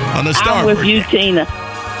 Erica, on the Star. I'm with you, Tina.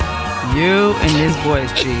 You and this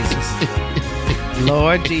voice, Jesus.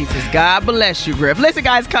 Lord Jesus. God bless you, Griff. Listen,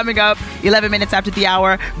 guys, coming up 11 minutes after the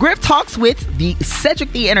hour, Griff talks with the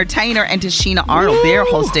Cedric the Entertainer and Tichina Arnold. They're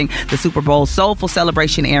hosting the Super Bowl Soulful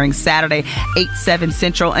Celebration airing Saturday, 8/7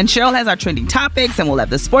 Central. And Cheryl has our trending topics, and we'll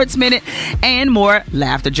have the Sports Minute and more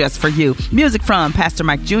laughter just for you. Music from Pastor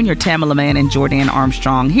Mike Jr., Tamala Mann, and Jordan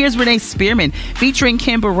Armstrong. Here's Renee Spearman featuring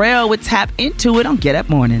Kim Burrell with Tap Into It on Get Up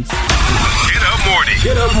Mornings. Get up mornings.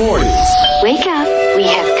 Get up mornings. Wake up. We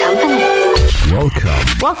have company.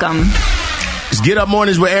 Welcome. It's Get Up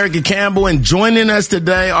Mornings with Erica Campbell, and joining us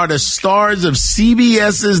today are the stars of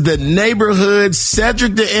CBS's The Neighborhood,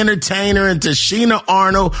 Cedric the Entertainer and Tichina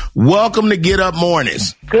Arnold. Welcome to Get Up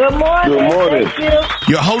Mornings. Good morning. Good morning. Thank you.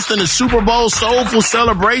 You're hosting the Super Bowl Soulful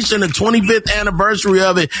Celebration, the 25th anniversary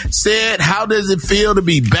of it. Ced, how does it feel to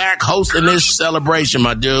be back hosting this celebration,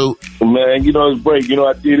 my dude? Man, it's great.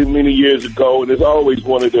 I did it many years ago, and it's always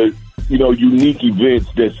one of the, unique events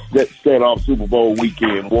that set off Super Bowl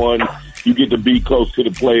weekend. One, you get to be close to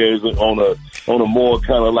the players on a more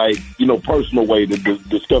kind of like, personal way,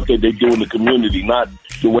 the stuff that they do in the community, not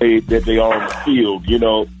the way that they are on the field,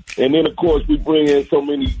 And then, of course, we bring in so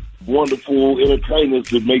many wonderful entertainers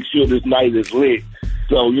to make sure this night is lit.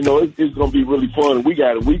 So, it's going to be really fun. We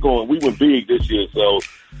went big this year, so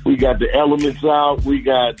we got the Elements out. We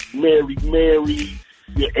got Mary,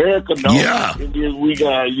 Erica knows. Yeah. And then we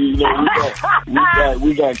got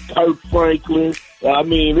Kirk Franklin. I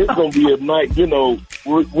mean, it's gonna be a night. We're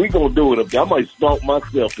gonna do it up there. I might stalk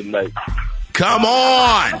myself tonight. Come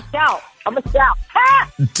on, I'm a shout.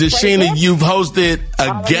 Tichina. You've hosted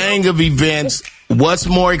a gang of events. What's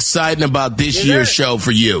more exciting about this year's show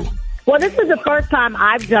for you? Well, this is the first time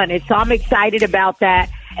I've done it, so I'm excited about that.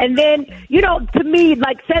 And then, to me,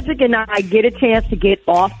 like Cedric and I get a chance to get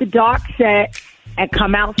off the dark set and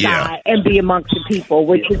come outside and be amongst the people,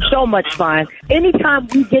 which is so much fun. Anytime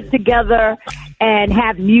we get together and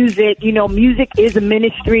have music, music is a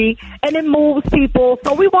ministry and it moves people.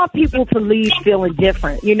 So we want people to leave feeling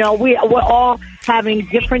different. We're all having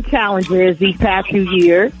different challenges these past few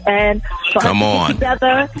years, and for us to get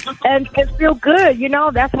together and feel good.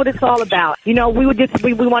 That's what it's all about. We want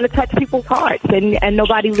to touch people's hearts and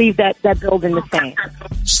nobody leave that building the same.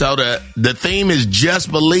 So the theme is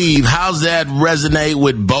Just Believe. How's that resonate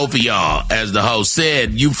with both of y'all as the host?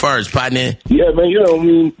 Said, you first, partner. Yeah,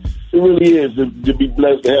 man, it really is to be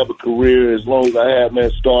blessed to have a career as long as I have, man,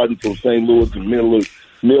 starting from St. Louis to middle of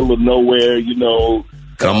nowhere,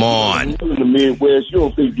 Come on. In the Midwest, you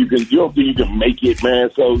don't think you can make it, man.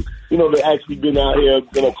 So they've actually been out here,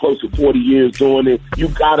 close to 40 years doing it. You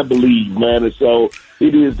gotta believe, man. And so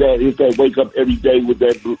it's that wake up every day with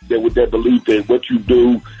that belief that what you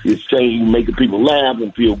do is changing, making people laugh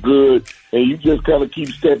and feel good, and you just kind of keep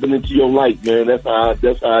stepping into your light, man. That's how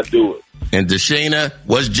I do it. And Tichina,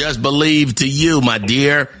 what's Just Believe to you, my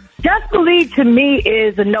dear? Just Believe to me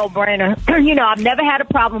is a no-brainer. I've never had a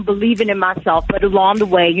problem believing in myself, but along the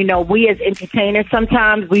way, we as entertainers,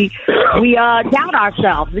 sometimes we doubt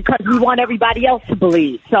ourselves because we want everybody else to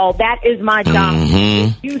believe. So that is my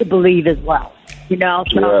job, you to believe as well.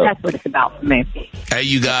 That's what it's about for me. Hey,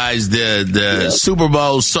 you guys, the Super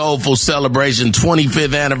Bowl Soulful Celebration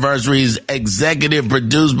 25th anniversary is executive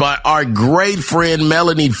produced by our great friend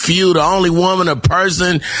Melanie Few, the only woman of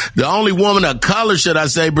color, should I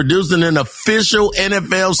say, producing an official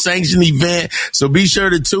NFL sanctioned event. So be sure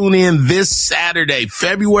to tune in this Saturday,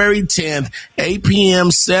 February 10th, 8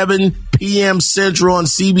 p.m., 7 p.m. Central on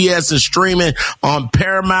CBS and streaming on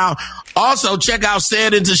Paramount. Also, check out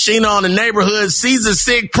Ced and Tichina on the Neighborhood. Season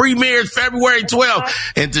 6 premieres February 12th.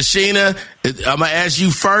 And Tichina, I'm going to ask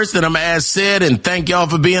you first, and I'm going to ask Ced, and thank y'all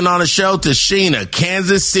for being on the show. Tichina,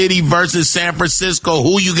 Kansas City versus San Francisco.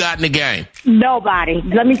 Who you got in the game? Nobody.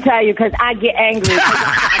 Let me tell you, because I get angry.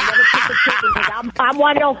 I never pick a chicken, because I'm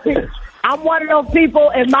one of those people. I'm one of those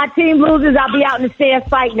people. If my team loses, I'll be out in the stands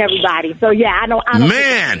fighting everybody. So yeah, I don't.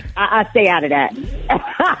 Man, I stay out of that.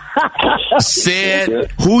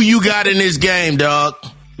 Ced, who you got in this game, dog?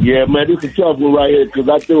 Yeah, man, this is a tough one right here because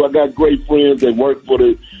I got great friends that work for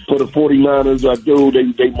the 49ers. I do.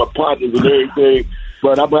 They my partners and everything.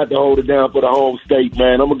 But I'm going to have to hold it down for the home state,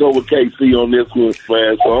 man. I'm going to go with KC on this one,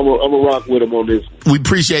 man. So I'm going to rock with him on this one. We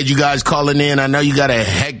appreciate you guys calling in. I know you got a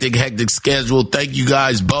hectic schedule. Thank you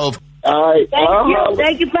guys both. All right.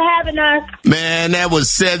 Thank you for having us. Man, that was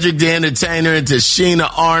Cedric the Entertainer and Tichina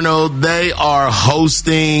Arnold. They are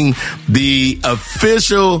hosting the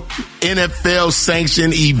official NFL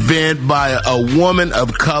sanctioned event by a woman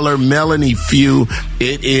of color, Melanie Few.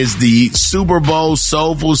 It is the Super Bowl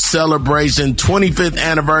Soulful Celebration 25th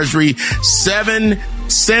anniversary, 7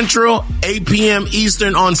 Central, 8 p.m.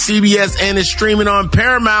 Eastern on CBS, and it's streaming on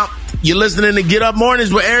Paramount. You're listening to Get Up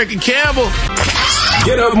Mornings with Erica Campbell.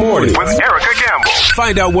 Get Up Mornings with Erica Campbell.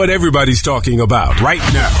 Find out what everybody's talking about right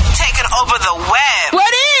now. Taking over the web.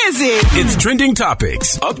 What is it? It's Trending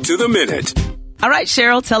Topics, up to the minute. All right,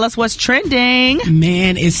 Cheryl, tell us what's trending.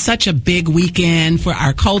 Man, it's such a big weekend for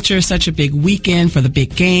our culture, such a big weekend for the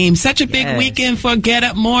big game, such a big weekend for Get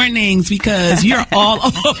Up Mornings because you're all over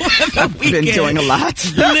the weekend. I've been doing a lot.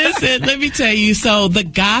 Listen, let me tell you. So The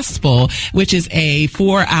Gospel, which is a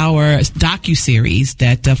 4-hour docuseries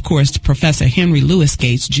that, of course, Professor Henry Louis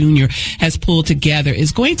Gates Jr. has pulled together,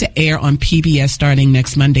 is going to air on PBS starting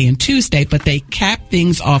next Monday and Tuesday, but they kick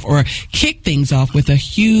things off with a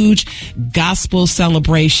huge gospel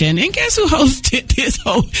celebration. And guess who hosted this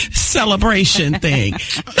whole celebration thing?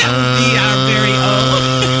 Our very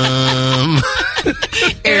own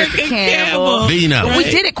Erica Campbell. Vino. Well, we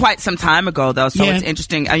did it quite some time ago, though, so it's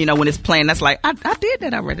interesting. When it's playing, that's like, I did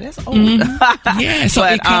that already. That's old. Yeah, so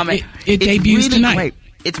but, it debuts really tonight. Great.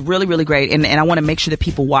 It's really, really great. And I want to make sure that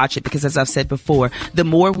people watch it because, as I've said before, the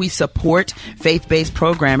more we support faith-based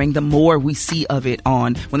programming, the more we see of it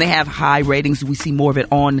on. When they have high ratings, we see more of it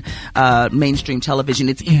on mainstream television.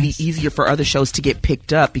 It's easier for other shows to get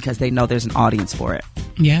picked up because they know there's an audience for it.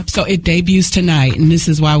 Yeah, so it debuts tonight, and this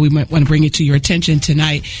is why we want to bring it to your attention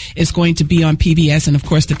tonight. It's going to be on PBS and, of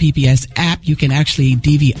course, the PBS app. You can actually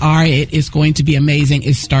DVR it. It's going to be amazing.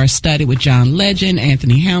 It's star-studded with John Legend,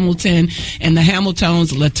 Anthony Hamilton, and the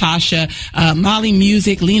Hamiltons, Latasha, Molly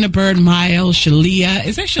Music, Lena Bird, Miles, Shalea.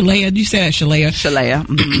 Is that Shalea? Did you say that, Shalea? Shalea.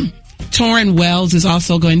 Mm-hmm. Torrin Wells is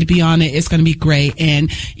also going to be on it. It's going to be great.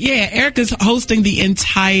 And yeah, Erica's hosting the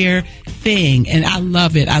entire thing. And I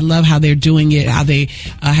love it. I love how they're doing it, how they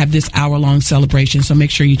have this hour-long celebration. So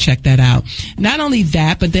make sure you check that out. Not only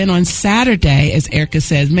that, but then on Saturday, as Erica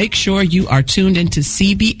says, make sure you are tuned into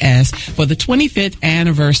CBS for the 25th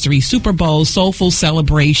anniversary Super Bowl Soulful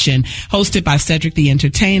Celebration hosted by Cedric the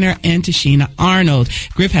Entertainer and Tichina Arnold.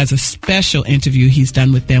 Griff has a special interview he's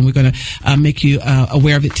done with them. We're going to make you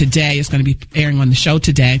aware of it today. It's going to be airing on the show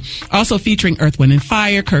today. Also featuring Earth, Wind &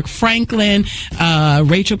 Fire, Kirk Franklin,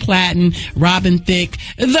 Rachel Platten, Robin Thicke,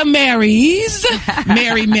 the Marys,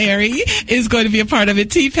 Mary is going to be a part of it,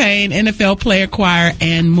 T-Pain, NFL Player Choir,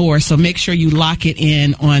 and more. So make sure you lock it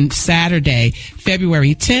in on Saturday,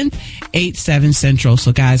 February 10th, 8/7 Central.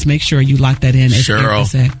 So guys, make sure you lock that in. As Erica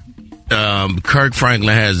said. Kirk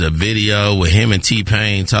Franklin has a video with him and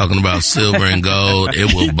T-Pain talking about silver and gold.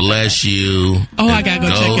 It will bless you. Oh, I gotta go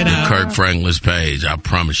check it out. Go to Kirk Franklin's page. I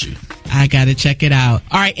promise you. I got to check it out.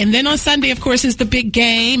 All right. And then on Sunday, of course, is the big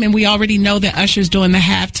game. And we already know that Usher's doing the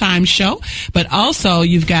halftime show. But also,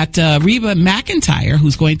 you've got Reba McEntire,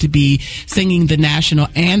 who's going to be singing the national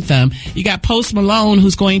anthem. You got Post Malone,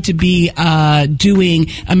 who's going to be doing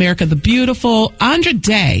America the Beautiful. Andra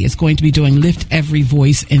Day is going to be doing Lift Every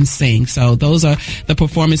Voice and Sing. So those are the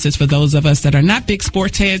performances for those of us that are not big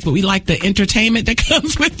sports heads, but we like the entertainment that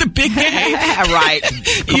comes with the big game. Right.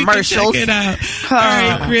 Commercials. You can check it out. All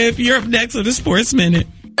right, Griff, you're up next with the Sports Minute.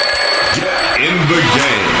 Get in the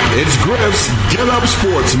game. It's Griff's Get Up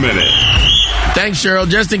Sports Minute. Thanks, Cheryl.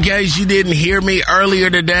 Just in case you didn't hear me earlier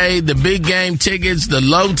today, the big game tickets, the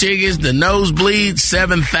low tickets, the nosebleeds,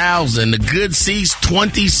 $7,000. The good seats,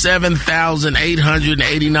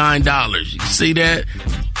 $27,889. You see that?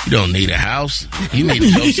 You don't need a house. You need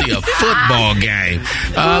to go see a football game.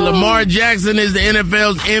 Lamar Jackson is the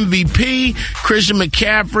NFL's MVP. Christian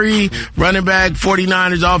McCaffrey, running back,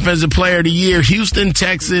 49ers Offensive Player of the Year. Houston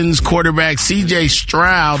Texans quarterback C.J.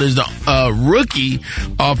 Stroud is the rookie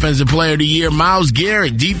Offensive Player of the Year. Myles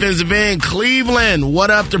Garrett, defensive end, Cleveland. What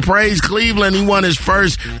up to praise Cleveland? He won his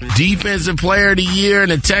first Defensive Player of the Year.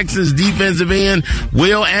 And the Texans defensive end,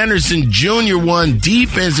 Will Anderson Jr. won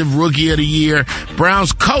Defensive Rookie of the Year.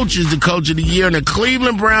 Browns coach is the Coach of the Year. And the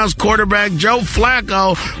Cleveland Browns quarterback, Joe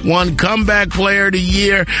Flacco, won Comeback Player of the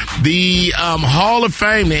Year. The Hall of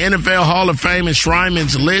Fame, the NFL Hall of Fame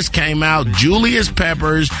enshrinement's list came out. Julius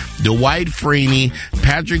Peppers, Dwight Freeney,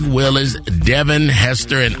 Patrick Willis, Devin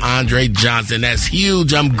Hester, and Andre Johnson. That's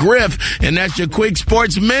huge. I'm Griff, and that's your Quick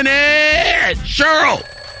Sports Minute. Cheryl.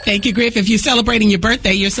 Thank you, Griff. If you're celebrating your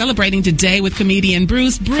birthday, you're celebrating today with comedian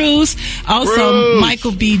Bruce. Also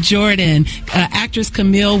Michael B. Jordan, actress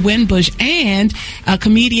Camille Winbush, and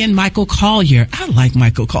comedian Michael Collier. I like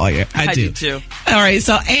Michael Collier. I do too. All right.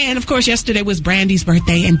 So, and of course, yesterday was Brandy's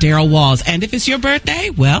birthday and Daryl Walls. And if it's your birthday,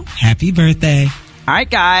 well, happy birthday. All right,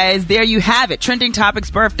 guys, there you have it. Trending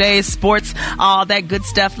topics, birthdays, sports, all that good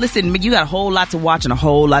stuff. Listen, you got a whole lot to watch and a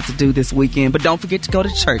whole lot to do this weekend, but don't forget to go to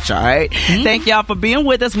church, all right? Mm-hmm. Thank y'all for being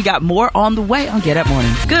with us. We got more on the way on Get Up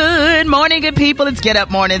Mornings. Good morning, good people. It's Get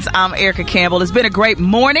Up Mornings. I'm Erica Campbell. It's been a great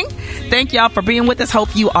morning. Thank y'all for being with us.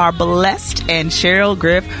 Hope you are blessed. And Cheryl,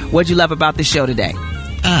 Griff, what'd you love about the show today?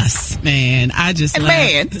 Us, man. I just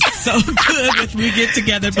laughed so good when we get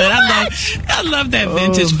together. But I love that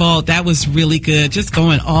vintage vault. That was really good. Just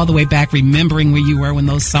going all the way back, remembering where you were when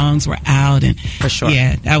those songs were out, and for sure,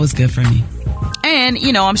 yeah, that was good for me. And,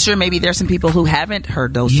 you know, I'm sure maybe there's some people who haven't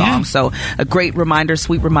heard those songs. So a great reminder,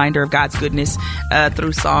 sweet reminder of God's goodness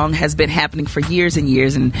through song has been happening for years and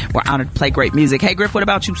years. And we're honored to play great music. Hey, Griff, what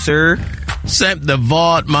about you, sir? Except the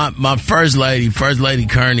vault, my first lady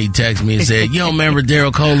Kearney texted me and said, you don't remember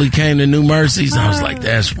Daryl Coley came to New Mercies? I was like,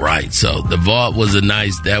 that's right. So the vault was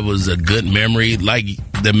that was a good memory. Like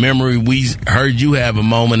the memory we heard you have a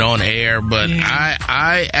moment on air, but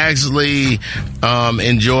I actually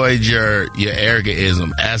enjoyed your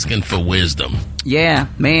Erica-ism, asking for wisdom. Yeah,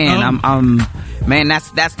 man. Man,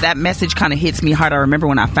 that message kind of hits me hard. I remember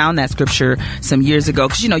when I found that scripture some years ago,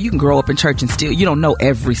 because, you know, you can grow up in church and still, you don't know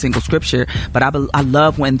every single scripture, but I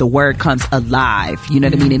love when the word comes alive, you know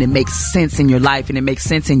what I mean? And it makes sense in your life, and it makes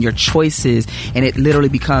sense in your choices, and it literally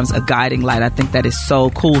becomes a guiding light. I think that is so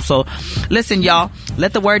cool. So listen, y'all,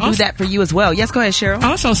 let the word do that for you as well. Yes, go ahead, Cheryl.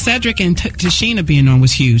 Also, Cedric and Tichina being on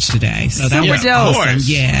was huge today. So that was awesome.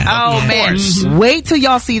 Yeah. Oh, man. Mm-hmm. Wait till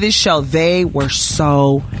y'all see this show. They were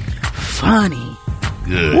so funny.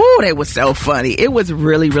 Good. Woo, they were so funny. It was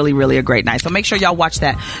really, really, really a great night. So make sure y'all watch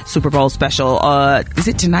that Super Bowl special. Is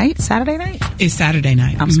it tonight? Saturday night? It's Saturday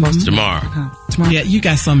night. I'm supposed to. Tomorrow. Yeah, you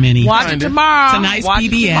got so many. Watch it tomorrow. Tonight's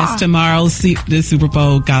PBS. Tomorrow's the Super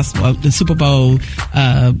Bowl gospel. The Super Bowl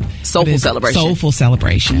soulful celebration. Soulful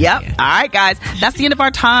celebration. Yep. Yeah. All right, guys. That's the end of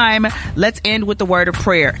our time. Let's end with the word of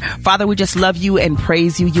prayer. Father, we just love you and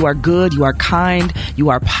praise you. You are good. You are kind. You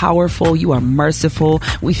are powerful. You are merciful.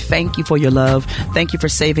 We thank you for your love. Thank you for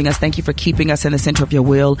saving us. Thank you for keeping us in the center of your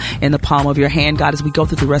will, in the palm of your hand. God, as we go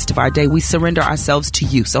through the rest of our day, we surrender ourselves to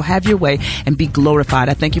you. So have your way and be glorified.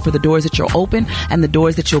 I thank you for the doors that you'll open and the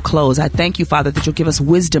doors that you'll close. I thank you, Father, that you'll give us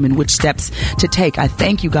wisdom in which steps to take. I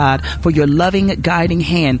thank you, God, for your loving, guiding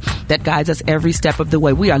hand that guides us every step of the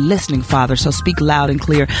way. We are listening, Father, so speak loud and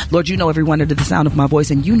clear. Lord, you know everyone under the sound of my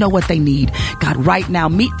voice, and you know what they need. God, right now,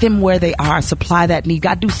 meet them where they are. Supply that need.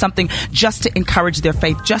 God, do something just to encourage their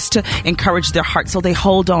faith, just to encourage their heart, so so they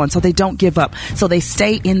hold on, so they don't give up, so they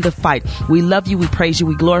stay in the fight. We love you, we praise you,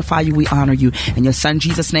 we glorify you, we honor you. In your son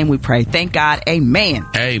Jesus' name we pray. Thank God. Amen.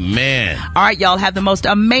 Amen. All right, y'all, have the most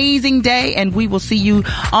amazing day, and we will see you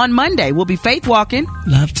on Monday. We'll be faith walking,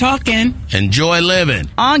 love talking, enjoy living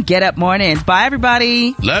on Get Up Mornings. Bye,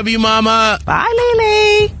 everybody. Love you, Mama. Bye,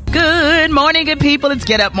 Lily. Good morning, good people. It's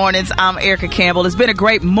Get Up Mornings. I'm Erica Campbell. It's been a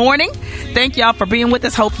great morning. Thank y'all for being with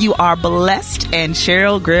us. Hope you are blessed. And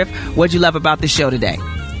Cheryl Griff, what'd you love about the show today?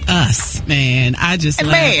 Us, man. I just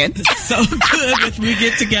laughed so good if we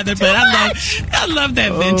get together. But I love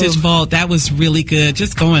that vintage vault. That was really good.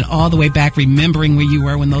 Just going all the way back, remembering where you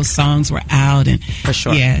were when those songs were out, and for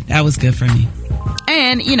sure, yeah, that was good for me.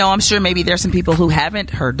 And, you know, I'm sure maybe there's some people who haven't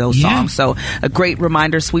heard those songs. So a great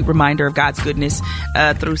reminder, sweet reminder of God's goodness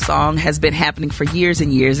through song has been happening for years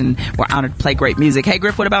and years. And we're honored to play great music. Hey,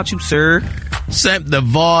 Griff, what about you, sir? The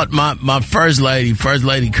vault, my first lady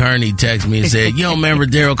Kearney texted me and said, you don't remember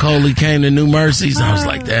Daryl Coley came to New Mercies? I was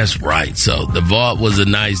like, that's right. So the vault was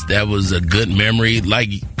that was a good memory. Like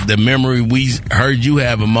the memory we heard you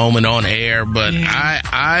have a moment on air, but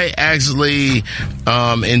I actually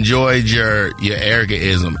enjoyed your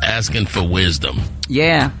Erica-ism, asking for wisdom.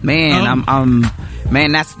 Yeah, man.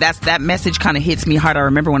 Man, that message kind of hits me hard. I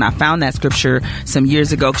remember when I found that scripture some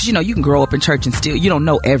years ago, because, you know, you can grow up in church and still, you don't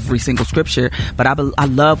know every single scripture, but I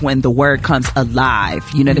love when the word comes alive,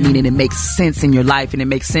 you know what I mean? And it makes sense in your life, and it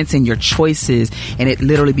makes sense in your choices, and it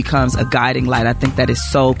literally becomes a guiding light. I think that is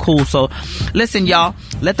so cool. So listen, y'all,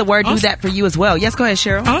 let the word do that for you as well. Yes, go ahead,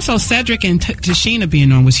 Cheryl. Also, Cedric and Tichina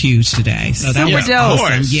being on was huge today. So that was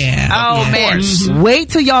awesome. Yeah. Oh, man.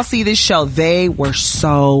 Wait till y'all see this show. They were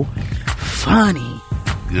so funny.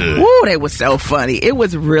 Good. Woo, they were so funny. It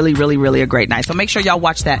was really, really, really a great night. So make sure y'all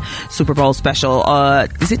watch that Super Bowl special.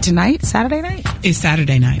 Is it tonight? Saturday night? It's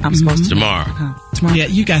Saturday night. I'm supposed to. Tomorrow. Yeah,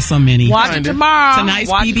 you got so many. Watch it tomorrow.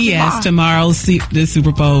 Tonight's PBS. Tomorrow's the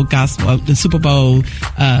Super Bowl gospel. The Super Bowl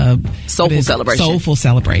soulful celebration. Soulful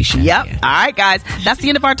celebration. Yep. Yeah. All right, guys. That's the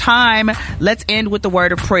end of our time. Let's end with the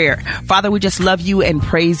word of prayer. Father, we just love you and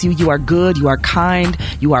praise you. You are good. You are kind.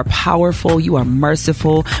 You are powerful. You are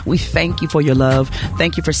merciful. We thank you for your love.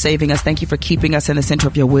 Thank you for saving us. Thank you for keeping us in the center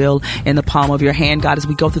of your will, in the palm of your hand. God, as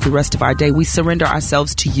we go through the rest of our day, we surrender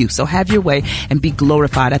ourselves to you. So have your way and be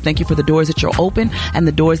glorified. I thank you for the doors that you'll open and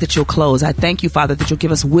the doors that you'll close. I thank you, Father, that you'll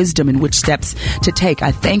give us wisdom in which steps to take.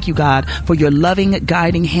 I thank you, God, for your loving,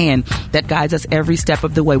 guiding hand that guides us every step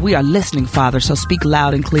of the way. We are listening, Father, so speak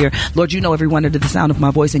loud and clear. Lord, you know everyone under the sound of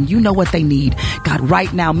my voice, and you know what they need. God,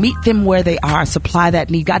 right now, meet them where they are. Supply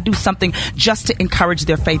that need. God, do something just to encourage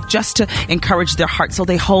their faith, just to encourage their heart, so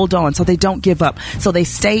they hold on, so they don't give up, so they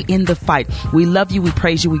stay in the fight. We love you, we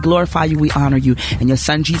praise you, we glorify you, we honor you. In your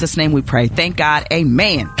son Jesus' name we pray. Thank God.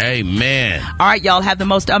 Amen. Amen. All right, y'all, have the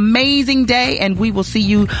most amazing day, and we will see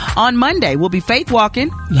you on Monday. We'll be faith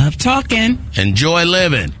walking, love talking, enjoy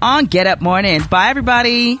living on Get Up Mornings. Bye,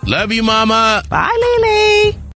 everybody. Love you, Mama. Bye, Lily.